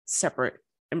separate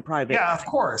and private. Yeah, of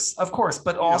course.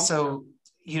 But also,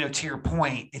 you know, to your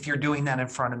point, if you're doing that in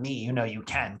front of me, you know, you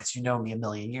can, because you know me a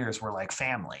million years, we're like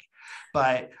family.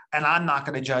 And I'm not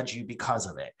going to judge you because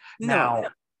of it. No.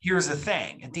 here's the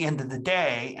thing. At the end of the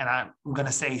day, and I'm going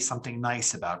to say something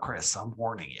nice about Chris, I'm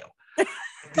warning you.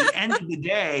 At the end of the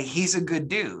day, he's a good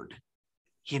dude.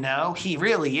 You know, he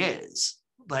really is.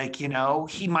 Like, you know,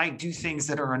 he might do things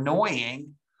that are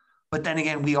annoying, but then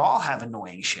again, we all have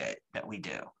annoying shit that we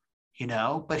do, you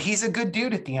know, but he's a good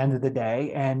dude at the end of the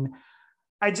day. And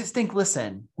I just think,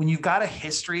 listen, when you've got a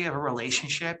history of a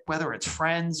relationship, whether it's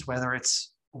friends, whether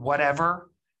it's whatever,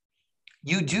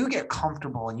 you do get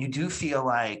comfortable and you do feel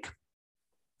like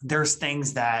there's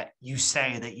things that you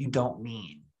say that you don't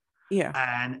mean. Yeah.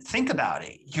 And think about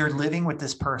it. You're living with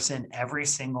this person every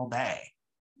single day.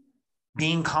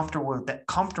 Being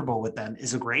comfortable with them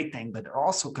is a great thing, but it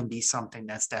also can be something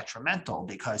that's detrimental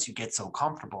because you get so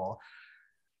comfortable,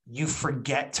 you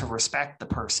forget to respect the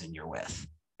person you're with.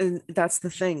 And that's the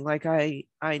thing. Like I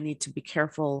need to be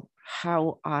careful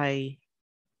how I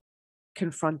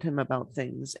confront him about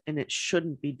things, and it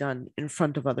shouldn't be done in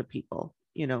front of other people,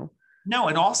 you know? No,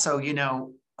 and also, you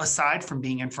know, aside from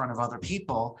being in front of other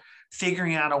people,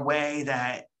 figuring out a way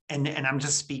that, and I'm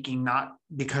just speaking not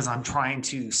because I'm trying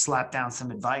to slap down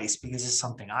some advice, because it's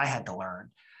something I had to learn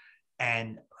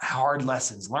and hard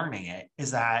lessons learning it,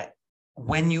 is that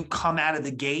when you come out of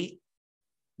the gate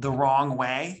the wrong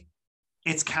way,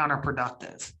 it's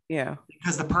counterproductive. Yeah.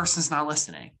 Because the person's not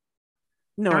listening.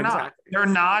 No, they're exactly. not. They're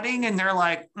nodding and they're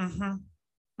like, and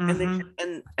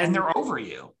they're over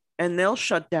you. And they'll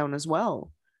shut down as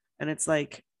well. And it's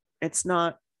like, it's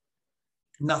not.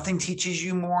 Nothing teaches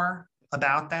you more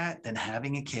about that than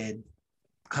having a kid.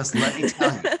 Because let me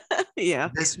tell you, yeah,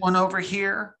 this one over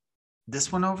here,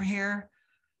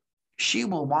 she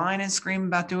will whine and scream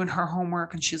about doing her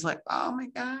homework. And she's like, oh my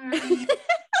God. And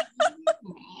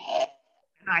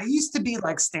I used to be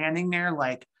like standing there,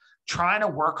 like trying to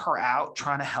work her out,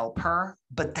 trying to help her.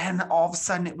 But then all of a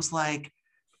sudden it was like,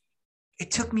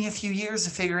 it took me a few years to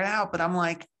figure it out. But I'm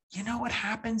like, you know what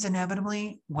happens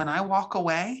inevitably when I walk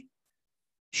away?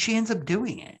 She ends up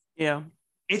doing it. Yeah.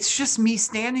 It's just me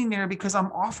standing there because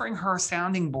I'm offering her a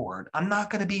sounding board. I'm not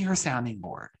going to be her sounding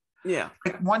board. Yeah.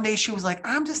 Like one day she was like,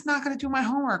 I'm just not going to do my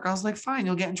homework. I was like, fine,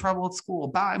 you'll get in trouble at school.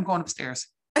 Bye. I'm going upstairs.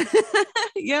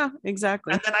 Yeah,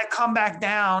 exactly. And then I come back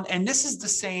down and this is the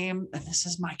same. And this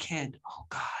is my kid. Oh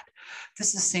God, this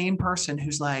is the same person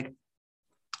who's like,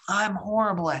 I'm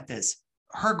horrible at this.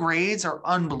 Her grades are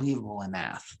unbelievable in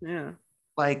math. Yeah.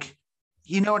 Like,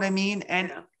 you know what I mean? And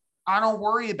yeah. I don't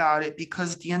worry about it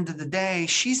because at the end of the day,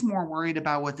 she's more worried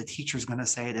about what the teacher's going to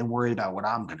say than worried about what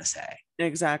I'm going to say.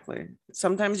 Exactly.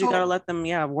 Sometimes you got to let them,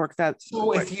 work that.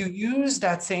 So if you use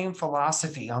that same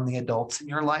philosophy on the adults in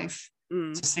your life,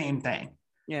 it's the same thing.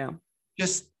 Yeah.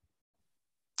 Just,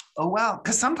 oh, well,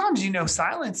 because sometimes,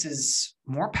 silence is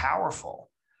more powerful.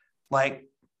 Like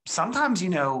sometimes,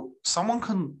 someone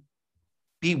can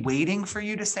be waiting for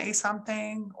you to say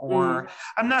something, or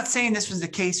I'm not saying this was the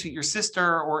case with your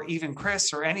sister or even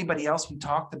Chris or anybody else we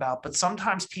talked about, but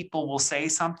sometimes people will say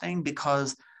something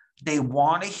because they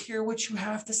want to hear what you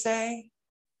have to say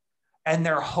and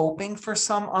they're hoping for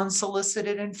some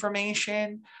unsolicited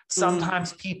information.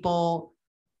 Sometimes people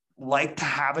like to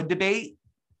have a debate,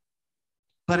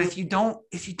 but if you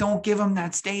don't give them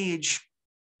that stage,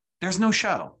 there's no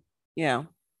show. Yeah.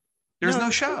 There's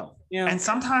no show. Yeah. And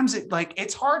sometimes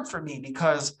it's hard for me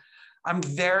because I'm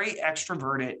very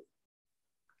extroverted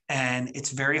and it's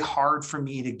very hard for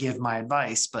me to give my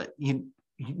advice, but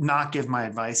not give my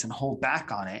advice and hold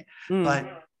back on it.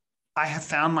 But I have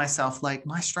found myself like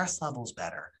my stress level's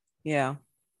better. Yeah.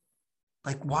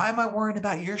 Like, why am I worried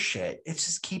about your shit? It's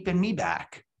just keeping me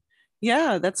back.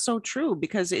 Yeah, that's so true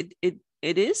because it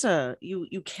is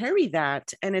you carry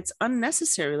that and it's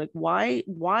unnecessary. Like why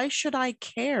should I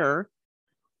care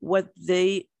what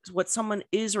someone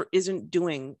is or isn't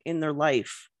doing in their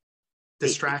life?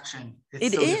 Distraction. I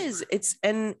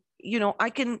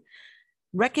can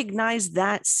recognize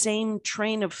that same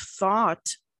train of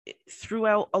thought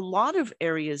throughout a lot of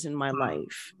areas in my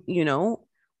life,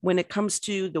 when it comes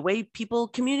to the way people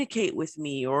communicate with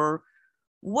me or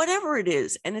whatever it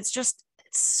is. And it's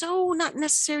so not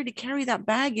necessary to carry that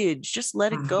baggage. Just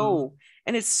let it go.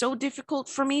 And it's so difficult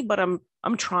for me, but I'm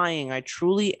trying. I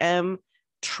truly am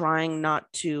trying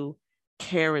not to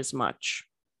care as much.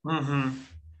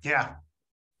 Yeah.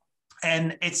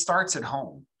 And it starts at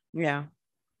home. Yeah.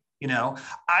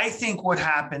 I think what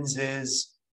happens is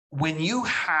when you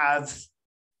have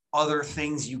other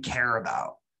things you care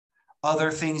about,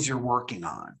 other things you're working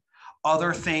on,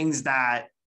 other things that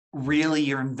really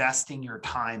you're investing your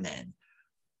time in,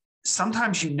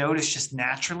 sometimes you notice just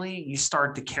naturally you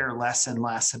start to care less and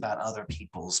less about other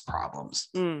people's problems.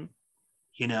 And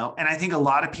I think a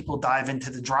lot of people dive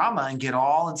into the drama and get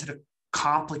all into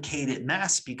complicated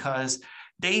mess because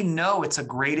they know it's a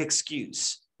great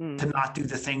excuse to not do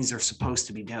the things they're supposed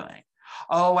to be doing.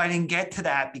 Oh, I didn't get to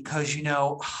that because,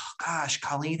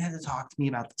 Colleen had to talk to me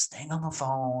about this thing on the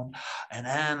phone. And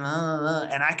then,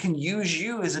 and I can use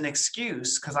you as an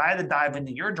excuse because I had to dive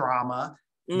into your drama.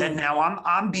 Then now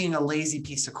I'm being a lazy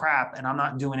piece of crap and I'm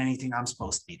not doing anything I'm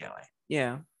supposed to be doing.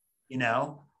 Yeah.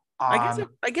 I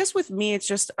guess with me, it's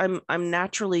just, I'm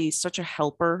naturally such a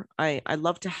helper. I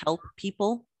love to help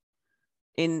people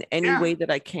in any way that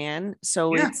I can.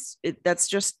 So that's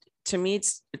just, to me,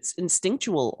 it's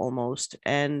instinctual almost.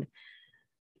 And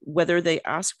whether they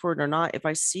ask for it or not, if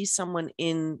I see someone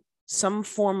in some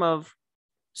form of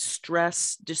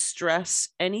stress, distress,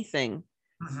 anything,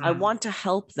 I want to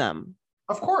help them.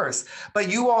 Of course. But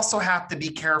you also have to be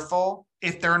careful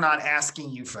if they're not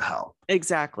asking you for help.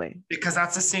 Exactly. Because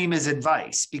that's the same as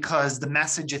advice, because the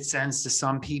message it sends to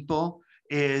some people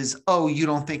is, oh, you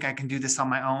don't think I can do this on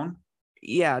my own?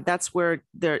 Yeah, that's where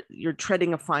you're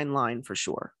treading a fine line for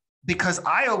sure. Because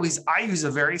I use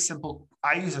a very simple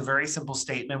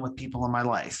statement with people in my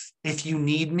life. If you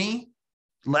need me,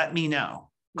 let me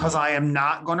know, because I am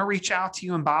not going to reach out to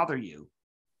you and bother you.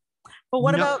 But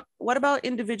what about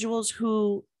individuals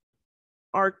who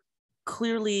are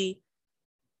clearly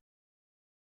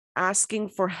asking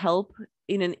for help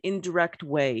in an indirect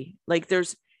way? Like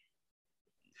those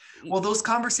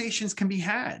conversations can be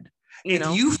had.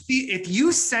 If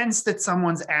you sense that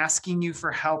someone's asking you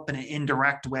for help in an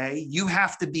indirect way, you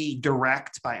have to be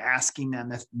direct by asking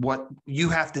them what you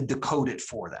have to decode it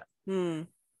for them.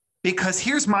 Because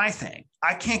here's my thing.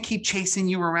 I can't keep chasing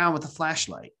you around with a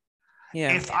flashlight.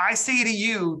 Yeah. If I say to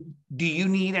you, do you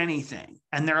need anything?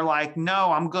 And they're like,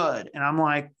 no, I'm good. And I'm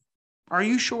like, are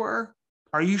you sure?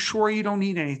 Are you sure you don't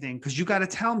need anything? Because you got to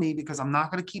tell me, because I'm not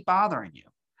going to keep bothering you.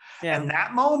 Yeah. And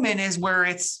that moment is where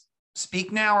it's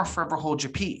speak now or forever hold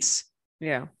your peace.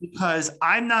 Yeah. Because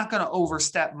I'm not going to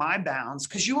overstep my bounds,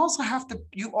 because you also have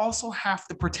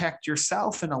to protect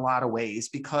yourself in a lot of ways,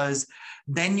 because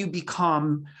then you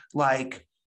become like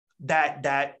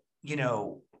that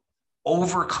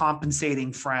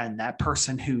overcompensating friend, that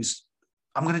person who's,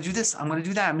 I'm going to do this, I'm going to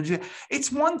do that, I'm going to do that.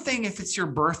 It's one thing if it's your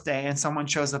birthday and someone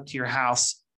shows up to your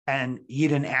house and you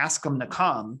didn't ask them to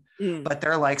come, but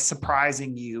they're like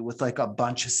surprising you with like a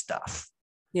bunch of stuff.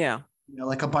 Yeah.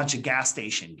 Like a bunch of gas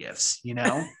station gifts,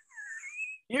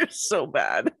 You're so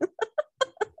bad.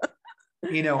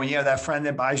 When you have that friend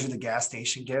that buys you the gas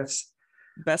station gifts.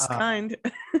 Best kind.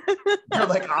 They're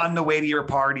like on the way to your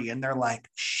party and they're like,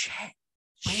 shit.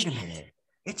 Wait a minute.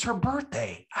 It's her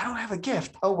birthday. I don't have a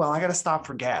gift. Oh, well, I got to stop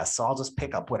for gas. So I'll just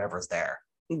pick up whatever's there.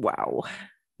 Wow.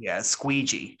 Yeah, a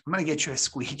squeegee. I'm going to get you a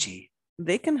squeegee.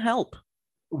 They can help.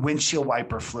 Windshield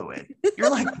wiper fluid. You're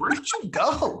like, where did you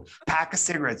go? Pack of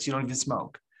cigarettes. You don't even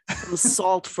smoke. Some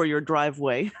salt for your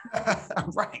driveway.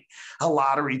 Right. A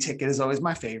lottery ticket is always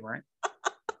my favorite.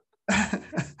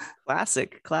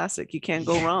 Classic. You can't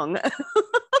go wrong.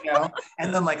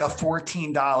 And then like a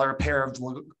 $14 pair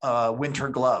of winter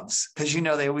gloves, because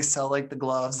they always sell like the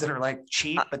gloves that are like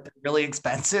cheap but they're really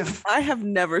expensive. I have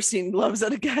never seen gloves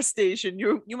at a gas station.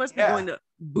 You must be going to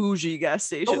bougie gas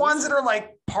stations. The ones that are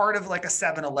like part of like a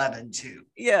 7-Eleven too.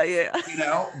 Yeah.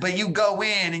 But you go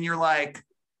in and you're like,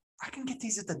 I can get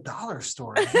these at the dollar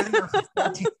store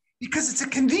because it's a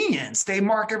convenience. They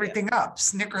mark everything up.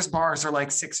 Snickers bars are like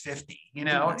 $6.50.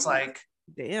 It's like,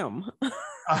 damn.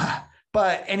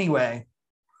 But anyway,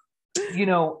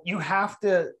 you have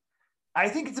to, I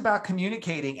think it's about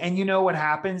communicating. And what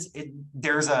happens?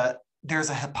 There's a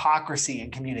hypocrisy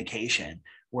in communication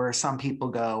where some people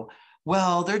go,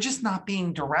 well, they're just not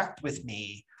being direct with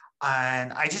me.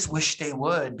 And I just wish they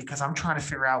would, because I'm trying to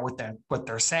figure out what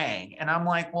they're saying. And I'm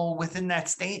like, well, within that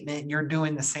statement, you're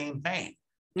doing the same thing,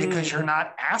 because you're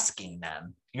not asking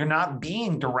them. You're not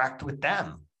being direct with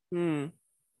them.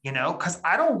 Because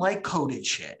I don't like coded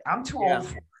shit. I'm too old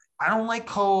for it. I don't like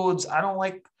codes. I don't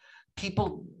like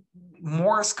people,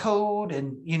 Morse code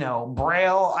and,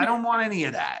 Braille. I don't want any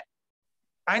of that.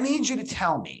 I need you to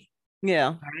tell me. Yeah.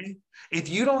 Okay? If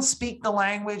you don't speak the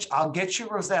language, I'll get you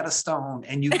Rosetta Stone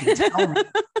and you can tell me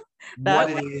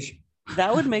what it is.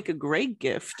 That would make a great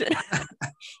gift.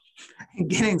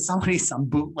 Getting somebody some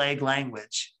bootleg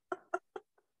language.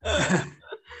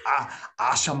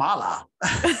 Ashamala.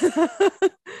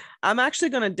 I'm actually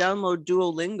going to download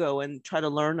Duolingo and try to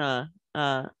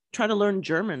learn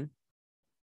German.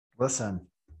 Listen,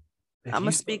 I'm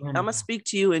gonna speak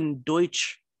to you in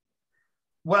Deutsch.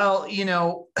 Well,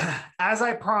 as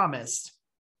I promised.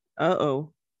 The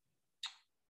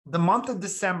month of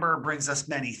December brings us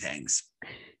many things.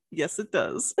 Yes, it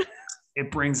does.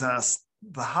 It brings us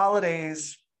the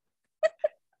holidays.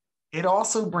 it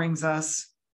also brings us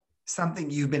something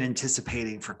you've been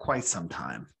anticipating for quite some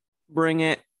time. Bring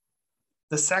it.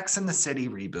 The Sex and the City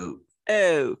reboot.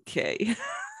 Okay.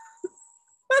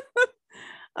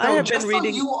 I So have just been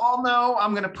reading. so you all know,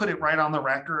 I'm going to put it right on the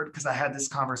record because I had this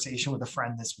conversation with a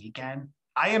friend this weekend.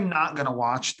 I am not going to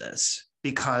watch this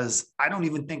because I don't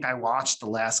even think I watched the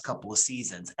last couple of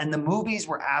seasons. And the movies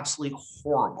were absolutely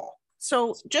horrible.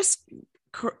 So just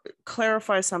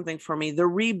clarify something for me. The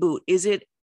reboot, is it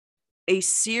a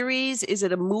series? Is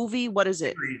it a movie? What is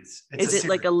it? Is it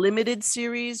like a limited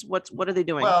series? What are they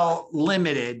doing? Well,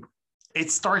 limited. It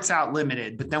starts out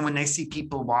limited, but then when they see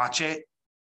people watch it,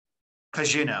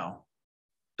 because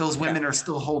those women are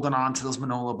still holding on to those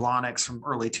Manolo Blahniks from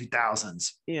early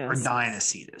 2000s. Yes. Are dying to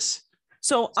see this.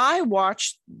 So I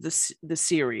watched the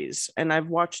series, and I've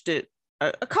watched it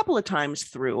a couple of times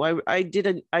through. I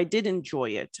did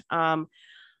enjoy it.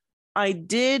 I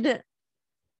did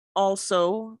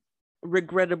also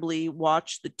regrettably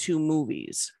watch the 2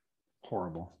 movies.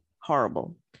 Horrible.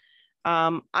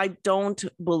 I don't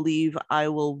believe I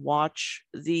will watch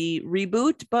the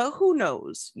reboot, but who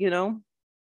knows,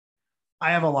 I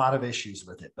have a lot of issues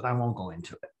with it, but I won't go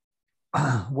into it.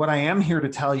 What I am here to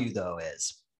tell you, though,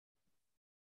 is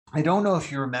I don't know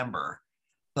if you remember,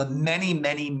 but many,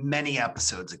 many, many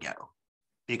episodes ago,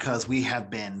 because we have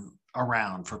been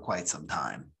around for quite some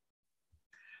time.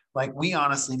 Like, we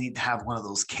honestly need to have one of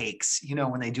those cakes,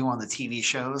 when they do on the TV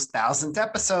shows, 1,000th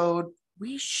episode.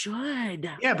 We should.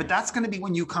 Yeah, but that's going to be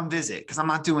when you come visit, because I'm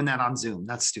not doing that on Zoom.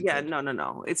 That's stupid. Yeah,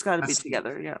 no. It's got to be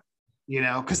together. Yeah.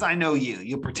 Because I know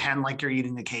you pretend like you're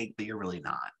eating the cake, but you're really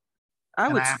not. I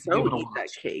would so eat that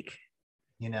cake.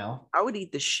 I would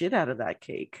eat the shit out of that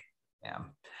cake. Yeah.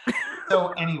 So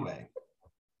anyway,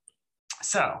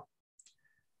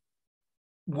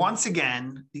 once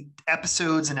again, the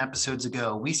episodes and episodes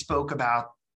ago, we spoke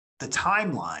about the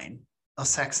timeline of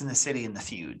Sex and the City and the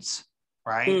feuds,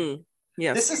 right?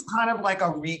 Yes. This is kind of like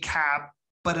a recap,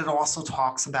 but it also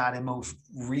talks about a most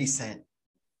recent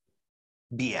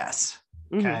BS.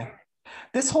 Okay. Mm-hmm.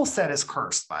 This whole set is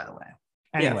cursed, by the way.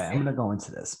 Anyway, yes. I'm going to go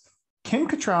into this. Kim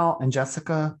Cattrall and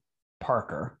Jessica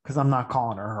Parker, because I'm not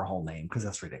calling her whole name because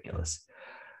that's ridiculous,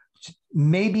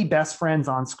 may be best friends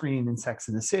on screen in Sex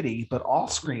and the City, but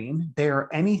off screen, they're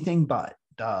anything but.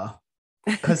 Duh.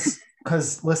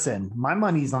 Because listen, my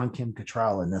money's on Kim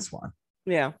Cattrall in this one.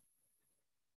 Yeah.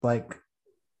 Like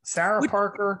Sarah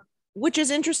Parker. Which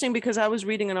is interesting because I was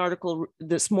reading an article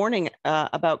this morning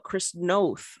about Chris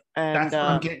Noth. And that's what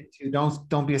I'm getting to.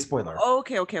 Don't be a spoiler.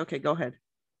 Okay. Go ahead.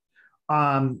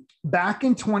 Back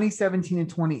in 2017 and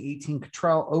 2018,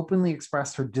 Cattrall openly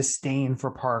expressed her disdain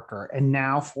for Parker. And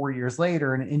now, 4 years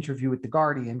later, in an interview with The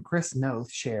Guardian, Chris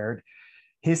Noth shared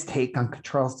his take on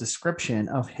Cattrall's description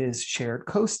of his shared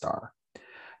co-star.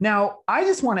 Now, I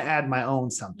just want to add my own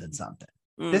something.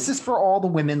 This is for all the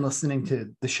women listening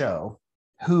to the show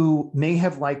who may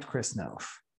have liked Chris Noth.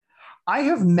 I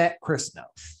have met Chris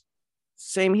Noth.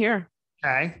 Same here.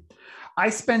 Okay.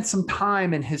 I spent some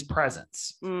time in his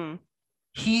presence.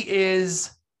 He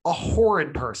is a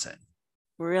horrid person.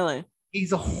 Really?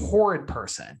 He's a horrid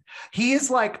person. He is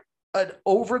like an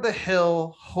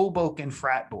over-the-hill Hoboken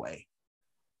frat boy.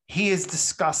 He is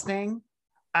disgusting.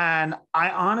 And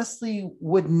I honestly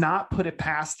would not put it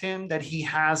past him that he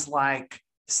has like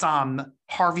some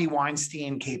Harvey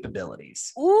Weinstein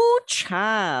capabilities. Oh,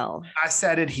 child. I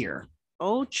said it here.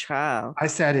 Oh, child. I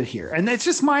said it here. And it's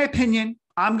just my opinion.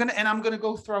 I'm going to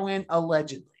go throw in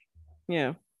allegedly.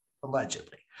 Yeah.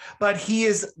 Allegedly. But he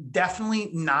is definitely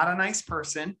not a nice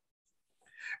person.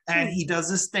 And he does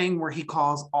this thing where he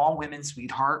calls all women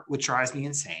sweetheart, which drives me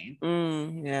insane.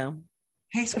 Yeah.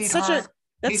 Hey, sweetheart.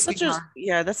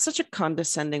 That's such a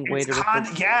condescending way to refer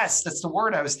to yes, that's the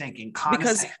word I was thinking.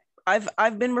 Because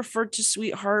I've been referred to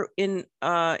sweetheart in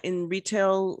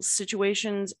retail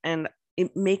situations, and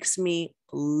it makes me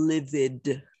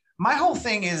livid. My whole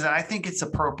thing is that I think it's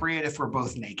appropriate if we're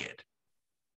both naked.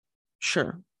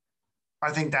 Sure.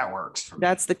 I think that works for me.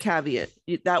 That's the caveat.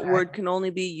 That word can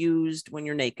only be used when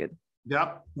you're naked.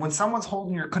 Yep. When someone's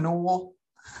holding your canoe,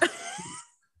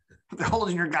 they're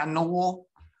holding your canoe.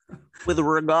 With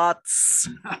regards.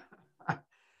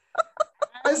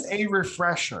 As a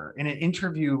refresher, in an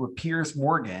interview with Piers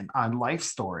Morgan on Life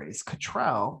Stories,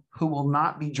 Cattrall, who will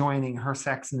not be joining her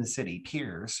Sex and the City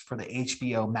peers for the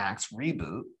HBO Max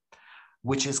reboot,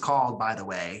 which is called, by the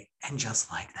way, And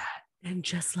Just Like That. And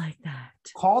Just Like That.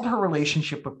 Called her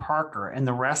relationship with Parker and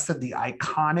the rest of the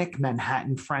iconic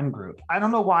Manhattan friend group. I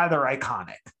don't know why they're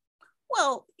iconic.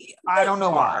 Well, I don't know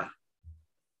why.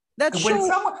 That's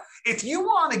if you were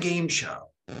on a game show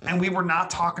and we were not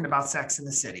talking about Sex in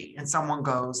the City and someone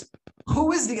goes,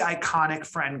 Who is the iconic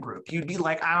friend group? You'd be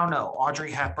like, I don't know,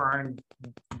 Audrey Hepburn,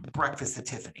 Breakfast at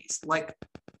Tiffany's. Like,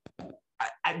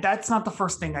 that's not the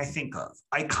first thing I think of.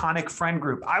 Iconic friend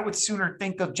group. I would sooner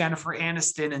think of Jennifer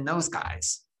Aniston and those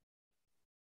guys.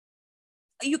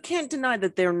 You can't deny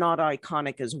that they're not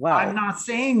iconic as well. I'm not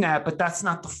saying that, but that's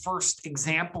not the first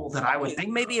example that I would think.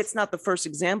 Maybe it's not the first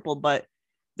example, but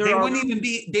they wouldn't even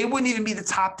be the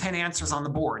top 10 answers on the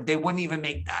board. They wouldn't even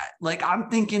make that. Like, I'm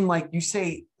thinking, like, you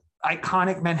say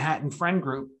iconic Manhattan friend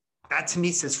group, that to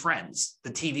me says Friends,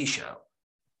 the TV show.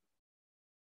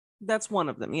 That's one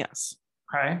of them, yes.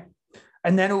 Okay.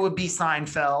 And then it would be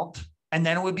Seinfeld, and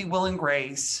then it would be Will and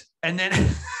Grace, and then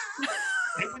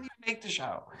they wouldn't even make the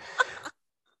show.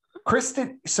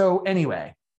 Kristen, so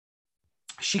anyway,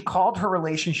 she called her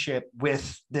relationship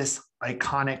with this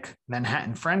iconic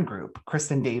Manhattan friend group,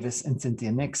 Kristen Davis and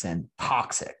Cynthia Nixon,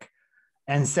 toxic,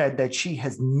 and said that she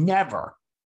has never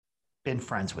been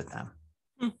friends with them.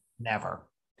 Never.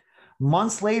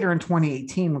 Months later in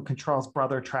 2018, when Cattrall's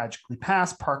brother tragically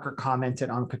passed, Parker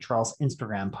commented on Cattrall's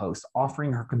Instagram post,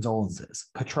 offering her condolences.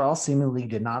 Cattrall seemingly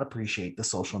did not appreciate the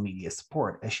social media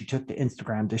support, as she took to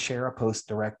Instagram to share a post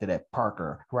directed at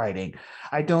Parker, writing,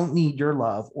 "I don't need your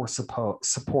love or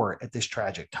support at this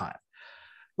tragic time."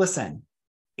 Listen,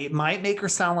 it might make her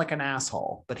sound like an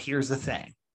asshole, but here's the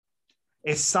thing.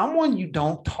 If someone you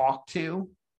don't talk to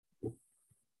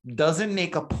doesn't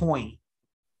make a point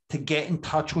to get in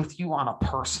touch with you on a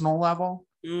personal level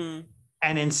and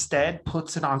instead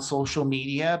puts it on social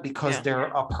media because they're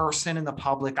a person in the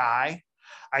public eye,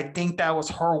 I think that was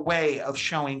her way of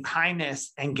showing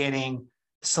kindness and getting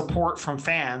support from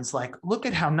fans. Like, look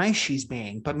at how nice she's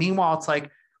being. But meanwhile, it's like,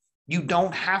 you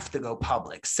don't have to go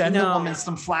public. Send the woman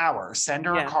some flowers, send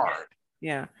her a card.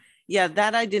 Yeah. Yeah.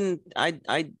 That I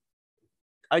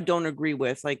don't agree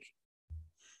with. Like,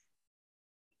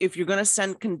 if you're going to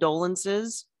send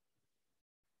condolences,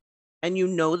 and you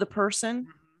know the person,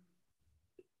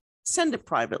 send it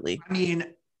privately. I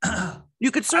mean, you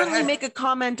could certainly make a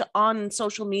comment on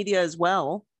social media as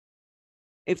well.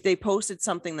 If they posted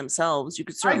something themselves, you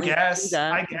could certainly do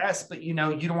that. I guess, but you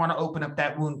don't want to open up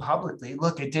that wound publicly.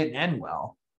 Look, it didn't end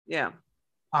well. Yeah.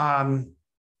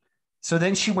 So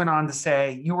then she went on to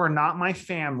say, "You are not my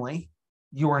family.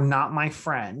 You are not my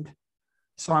friend.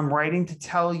 So I'm writing to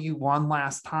tell you one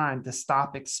last time to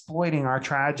stop exploiting our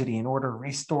tragedy in order to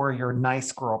restore your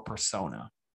nice girl persona."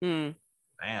 Man,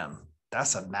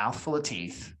 that's a mouthful of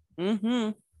teeth.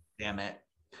 Damn it.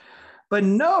 But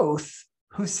Noth,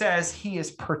 who says he is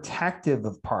protective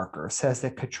of Parker, says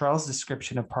that Cattrall's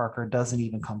description of Parker doesn't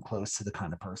even come close to the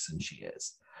kind of person she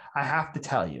is. I have to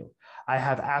tell you, I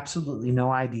have absolutely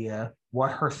no idea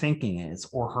what her thinking is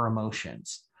or her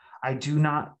emotions. I do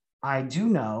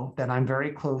know that I'm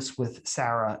very close with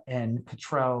Sarah, and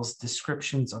Cattrall's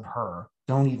descriptions of her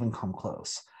don't even come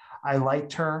close. I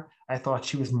liked her. I thought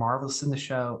she was marvelous in the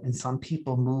show, and some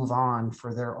people move on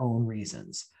for their own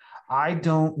reasons. I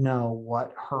don't know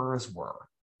what hers were.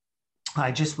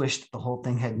 I just wished the whole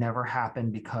thing had never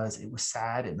happened because it was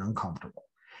sad and uncomfortable.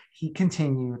 He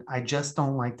continued, "I just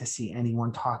don't like to see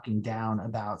anyone talking down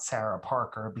about Sarah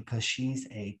Parker because she's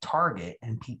a target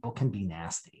and people can be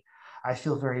nasty. I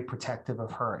feel very protective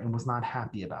of her and was not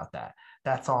happy about that.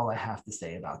 That's all I have to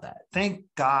say about that." Thank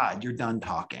God you're done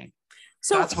talking.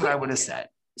 So that's what I would have said.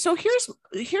 So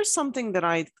here's something that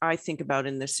I think about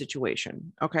in this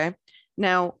situation. Okay.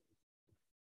 Now,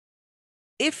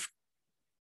 if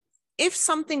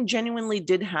something genuinely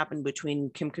did happen between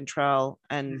Kim Cattrall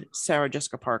and Sarah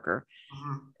Jessica Parker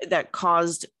that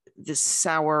caused this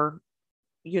sour,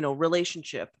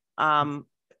 relationship,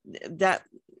 that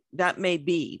may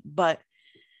be, but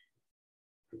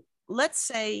let's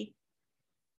say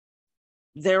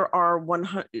there are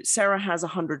 100, Sarah has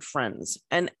 100 friends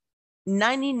and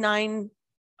 99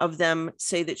 of them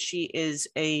say that she is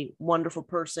a wonderful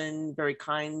person, very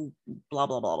kind, blah,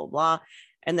 blah, blah, blah, blah.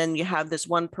 And then you have this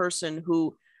one person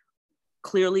who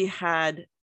clearly had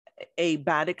a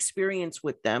bad experience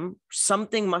with them.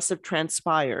 Something must have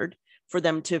transpired for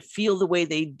them to feel the way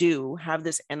they do, have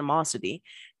this animosity.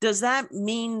 Does that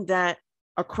mean that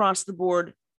across the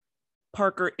board,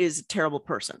 Parker is a terrible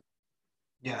person?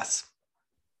 Yes.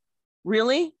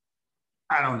 Really?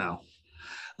 I don't know.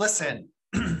 Listen,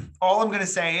 all I'm going to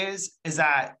say is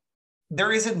that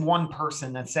there isn't one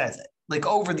person that says it. Like,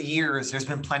 over the years, there's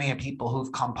been plenty of people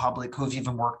who've come public, who've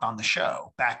even worked on the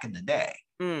show back in the day,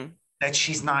 that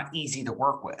she's not easy to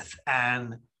work with.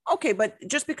 And okay, but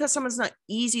just because someone's not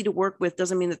easy to work with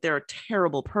doesn't mean that they're a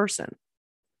terrible person.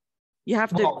 You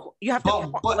have to Well,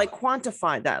 like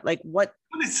quantify that. Like what?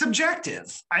 But it's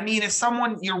subjective. I mean, if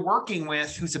someone you're working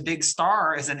with who's a big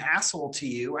star is an asshole to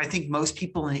you, I think most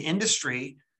people in the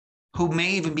industry who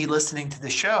may even be listening to the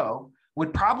show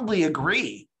would probably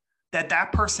agree that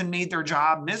that person made their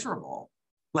job miserable.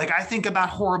 Like I think about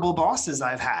horrible bosses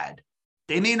I've had.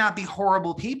 They may not be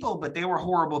horrible people, but they were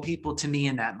horrible people to me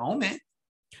in that moment.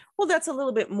 Well, that's a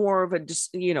little bit more of a,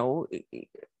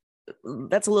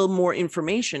 that's a little more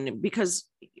information, because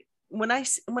when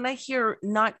I hear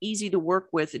not easy to work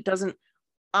with,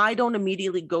 I don't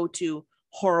immediately go to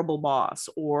horrible boss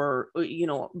or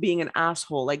being an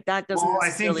asshole. Like that doesn't. Well, I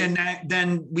think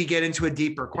then we get into a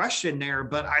deeper question there.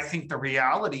 But I think the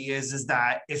reality is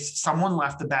that if someone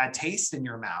left a bad taste in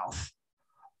your mouth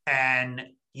and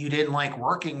you didn't like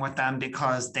working with them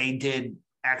because they did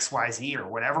XYZ or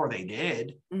whatever they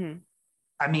did, mm-hmm.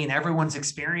 I mean, everyone's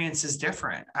experience is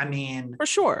different. I mean, for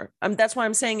sure. That's why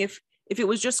I'm saying if it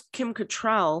was just Kim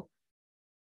Cattrall,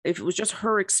 if it was just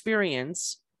her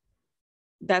experience,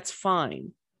 that's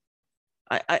fine.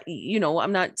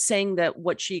 I'm not saying that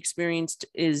what she experienced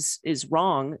is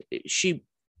wrong. She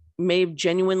may have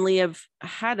genuinely have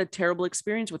had a terrible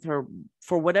experience with her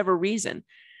for whatever reason.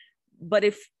 But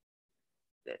if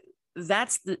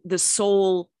that's the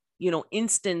sole,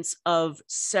 instance of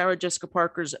Sarah Jessica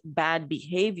Parker's bad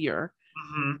behavior,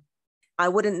 mm-hmm. I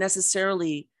wouldn't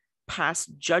necessarily pass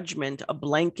judgment, a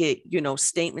blanket,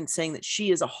 statement saying that she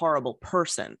is a horrible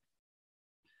person.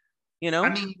 I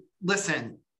mean,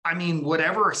 listen,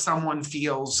 whatever someone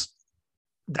feels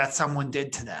that someone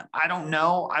did to them, I don't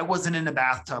know. I wasn't in the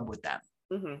bathtub with them.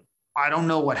 Mm-hmm. I don't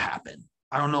know what happened.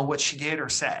 I don't know what she did or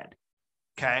said.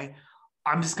 Okay.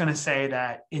 I'm just going to say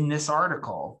that in this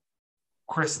article,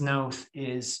 Chris Noth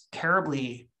is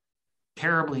terribly,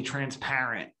 terribly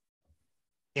transparent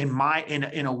in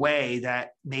a way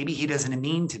that maybe he doesn't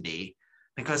mean to be,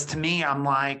 because to me, I'm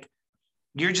like,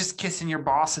 you're just kissing your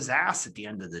boss's ass at the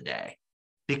end of the day,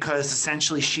 because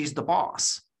essentially she's the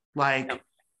boss, like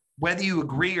whether you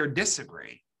agree or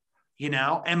disagree,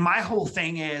 and my whole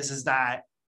thing is that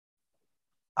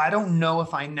I don't know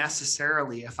if I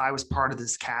was part of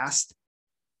this cast,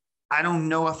 I don't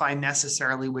know if I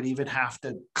necessarily would even have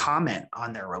to comment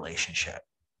on their relationship,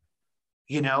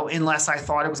 unless I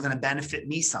thought it was going to benefit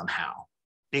me somehow,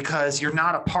 because you're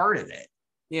not a part of it.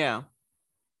 Yeah.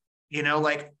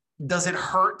 Like, does it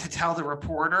hurt to tell the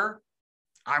reporter?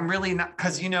 I'm really not,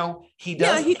 because, he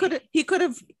does. Yeah, he could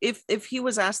have, if he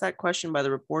was asked that question by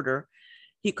the reporter,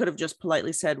 he could have just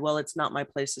politely said, well, it's not my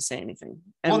place to say anything.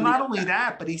 And well, not only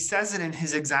that, but he says it in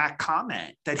his exact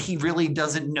comment that he really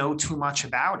doesn't know too much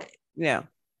about it. Yeah.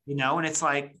 And it's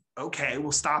like, okay,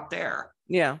 we'll stop there.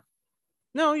 Yeah.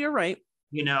 No, you're right.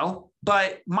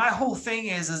 But my whole thing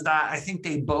is that I think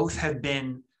they both have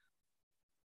been,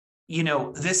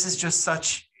 this is just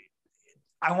such,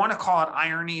 I want to call it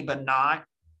irony, but not.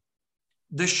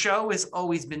 The show has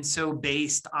always been so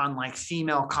based on like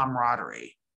female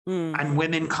camaraderie and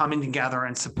women coming together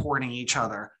and supporting each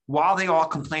other, while they all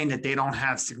complain that they don't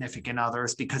have significant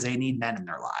others because they need men in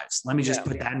their lives. Let me just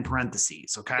put that in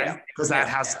parentheses, okay? Because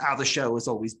that's how the show has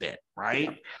always been, right?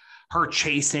 Yeah. Her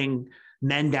chasing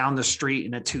men down the street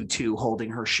in a tutu holding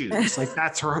her shoes. Like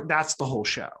that's the whole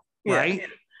show, right? Yeah.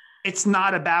 It's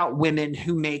not about women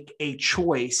who make a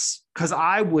choice, because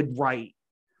I would write,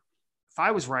 if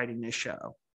I was writing this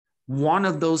show, one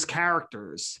of those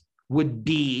characters would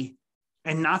be,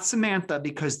 and not Samantha,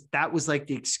 because that was like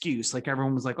the excuse. Like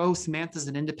everyone was like, oh, Samantha's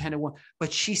an independent one,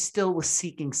 but she still was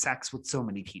seeking sex with so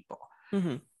many people.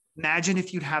 Mm-hmm. Imagine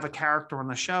if you'd have a character on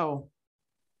the show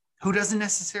who doesn't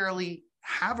necessarily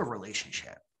have a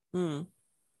relationship. Mm.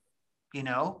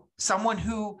 Someone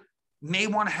who may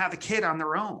want to have a kid on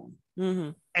their own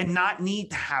and not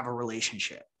need to have a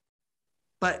relationship.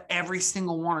 But every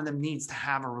single one of them needs to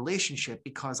have a relationship,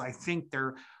 because I think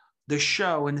the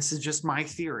show, and this is just my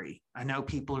theory, I know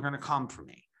people are going to come for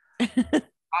me.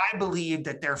 I believe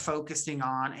that they're focusing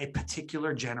on a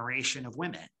particular generation of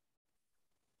women.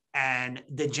 And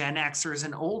the Gen Xers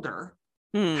and older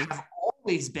have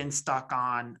always been stuck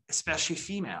on, especially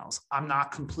females, I'm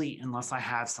not complete unless I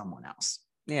have someone else.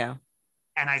 Yeah.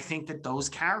 And I think that those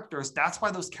characters, that's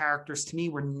why those characters to me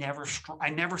were never strong. I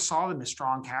never saw them as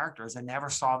strong characters. I never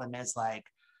saw them as like,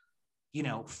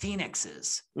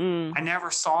 phoenixes. I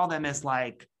never saw them as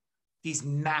like these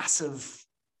massive,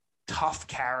 tough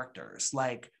characters.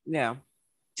 Like, yeah,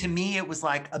 to me, it was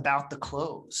like about the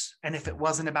clothes. And if it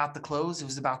wasn't about the clothes, it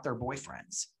was about their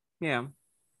boyfriends. Yeah.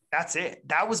 That's it.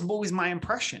 That was always my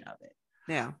impression of it.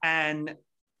 Yeah. And,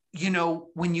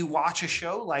 when you watch a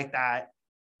show like that,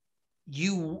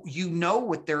 you know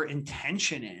what their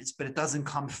intention is, but it doesn't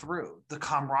come through, the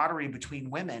camaraderie between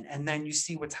women. And then you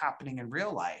see what's happening in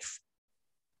real life.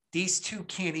 These two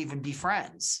can't even be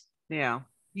friends. Yeah.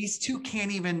 These two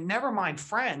can't even, never mind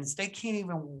friends, they can't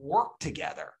even work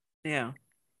together. Yeah.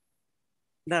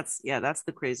 That's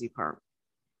the crazy part.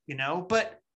 You know,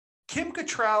 but Kim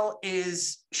Cattrall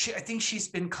I think she's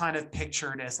been kind of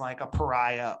pictured as like a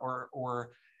pariah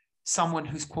or someone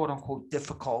who's quote unquote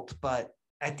difficult, but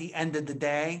at the end of the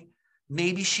day,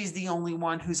 maybe she's the only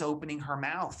one who's opening her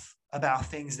mouth about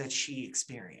things that she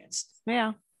experienced.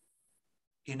 Yeah.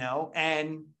 You know,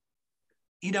 and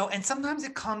sometimes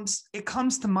it comes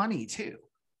to money too.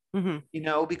 Mm-hmm. You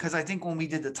know, because I think when we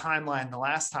did the timeline the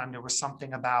last time, there was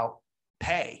something about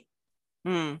pay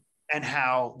and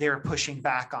how they're pushing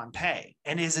back on pay.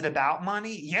 And is it about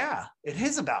money? Yeah, it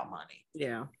is about money.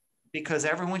 Yeah. Because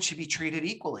everyone should be treated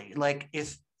equally. Like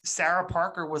if Sarah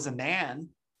Parker was a man,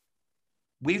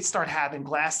 we'd start having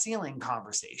glass ceiling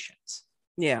conversations.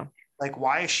 Yeah. Like,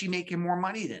 why is she making more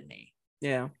money than me?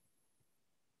 Yeah.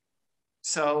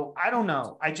 So I don't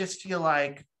know. I just feel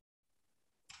like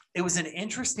it was an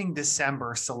interesting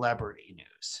December celebrity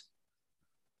news.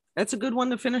 That's a good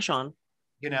one to finish on.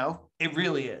 You know, it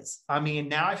really is. I mean,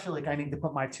 now I feel like I need to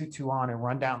put my tutu on and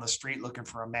run down the street looking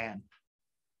for a man.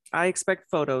 I expect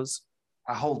photos.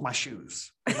 I hold my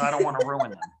shoes because I don't want to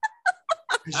ruin them.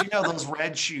 Because those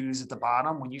red shoes at the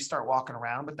bottom, when you start walking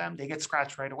around with them, they get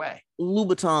scratched right away.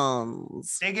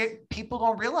 Louboutins. People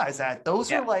don't realize that.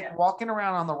 Those are like walking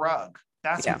around on the rug.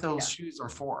 That's what those shoes are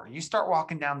for. You start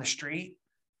walking down the street.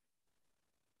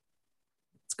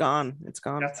 It's gone. It's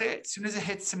gone. That's it. As soon as it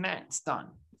hits cement, it's done.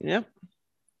 Yep.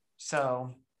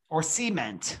 So, or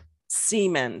cement.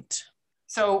 Cement.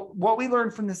 So what we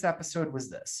learned from this episode was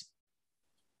this.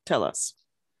 Tell us.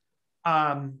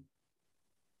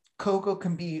 Coco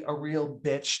can be a real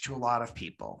bitch to a lot of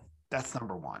people. That's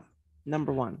number one.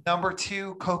 Number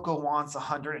two, Coco wants a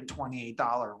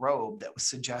 $128 robe that was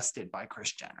suggested by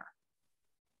Kris Jenner.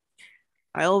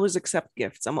 I always accept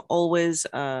gifts. I'm always,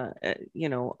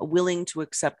 willing to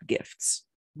accept gifts.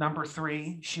 Number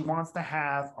three, she wants to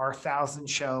have our 1,000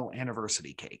 show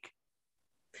anniversary cake.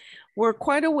 We're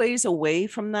quite a ways away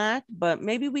from that, but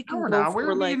maybe we can. No, we're not.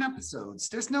 We're like episodes.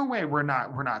 There's no way we're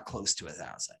not close to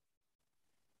 1,000.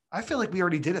 I feel like we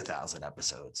already did 1,000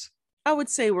 episodes. I would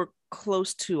say we're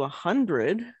close to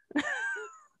 100.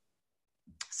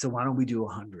 So why don't we do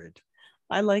 100?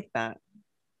 I like that.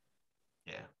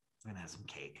 Yeah, I'm gonna have some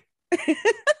cake. I'm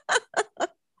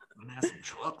gonna have some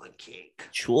chocolate cake.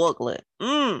 Chocolate.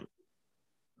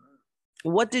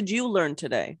 What did you learn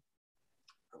today?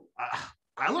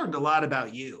 I learned a lot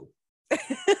about you.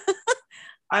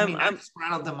 I just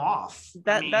rattled them off.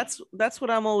 That's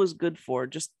what I'm always good for.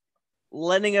 Just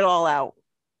letting it all out.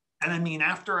 And I mean,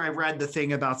 after I read the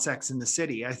thing about Sex in the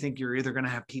City, I think you're either going to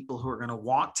have people who are going to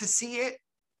want to see it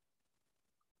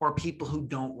or people who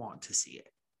don't want to see it.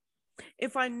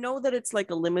 If I know that it's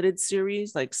like a limited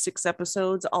series, like 6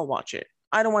 episodes, I'll watch it.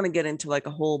 I don't want to get into like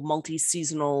a whole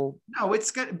multi-seasonal. No,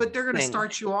 it's good, but they're going to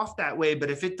start you off that way. But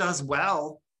if it does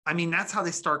well, I mean, that's how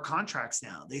they start contracts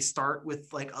now. They start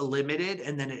with like a limited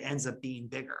and then it ends up being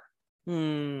bigger.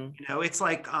 It's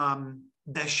like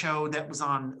the show that was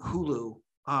on Hulu,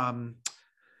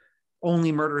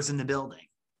 Only Murders in the Building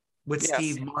with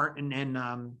Steve Martin and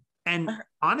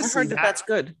honestly, I heard that's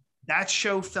good. That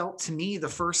show felt to me, the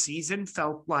first season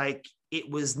felt like it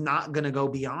was not going to go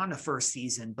beyond the first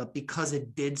season, but because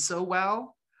it did so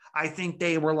well, I think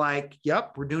they were like,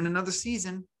 yep, we're doing another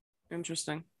season.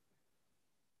 Interesting.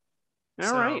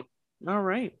 All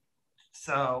right.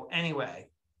 So anyway,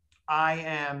 I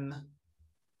am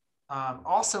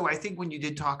also, I think when you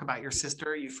did talk about your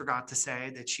sister, you forgot to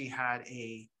say that she had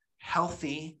a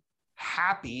healthy,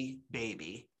 happy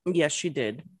baby. Yes, she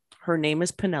did. Her name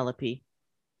is Penelope.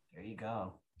 There you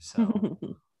go. So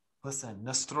listen,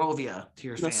 Nostrovia to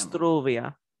your family.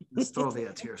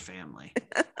 Nostrovia to your family.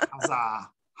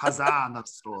 Huzzah,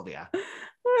 Nostrovia.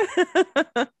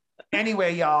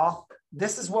 Anyway, y'all,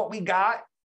 this is what we got.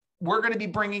 We're going to be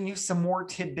bringing you some more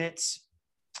tidbits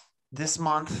this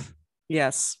month.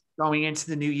 Yes. Going into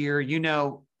the new year,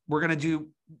 we're going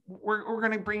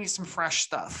to bring you some fresh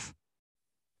stuff.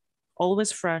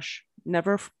 Always fresh,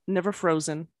 never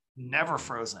frozen. Never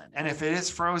frozen. And if it is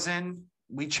frozen,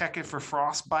 we check it for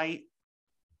frostbite.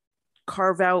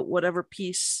 Carve out whatever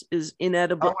piece is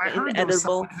inedible. Oh, I heard there was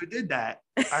someone who did that.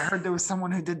 I heard there was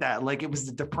someone who did that. Like it was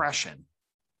the Depression.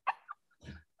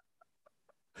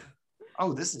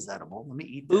 Oh, this is edible. Let me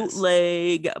eat this.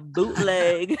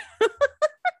 Bootleg.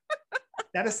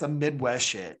 That is some Midwest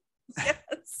shit.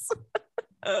 Yes.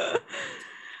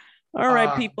 All All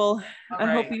right, people. All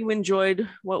I hope right. you enjoyed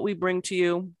what we bring to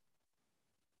you.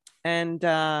 And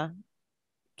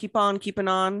keep on keeping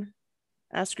on.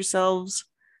 Ask yourselves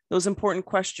those important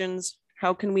questions.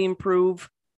 How can we improve?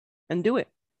 And do it.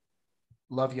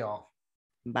 Love y'all.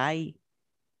 Bye.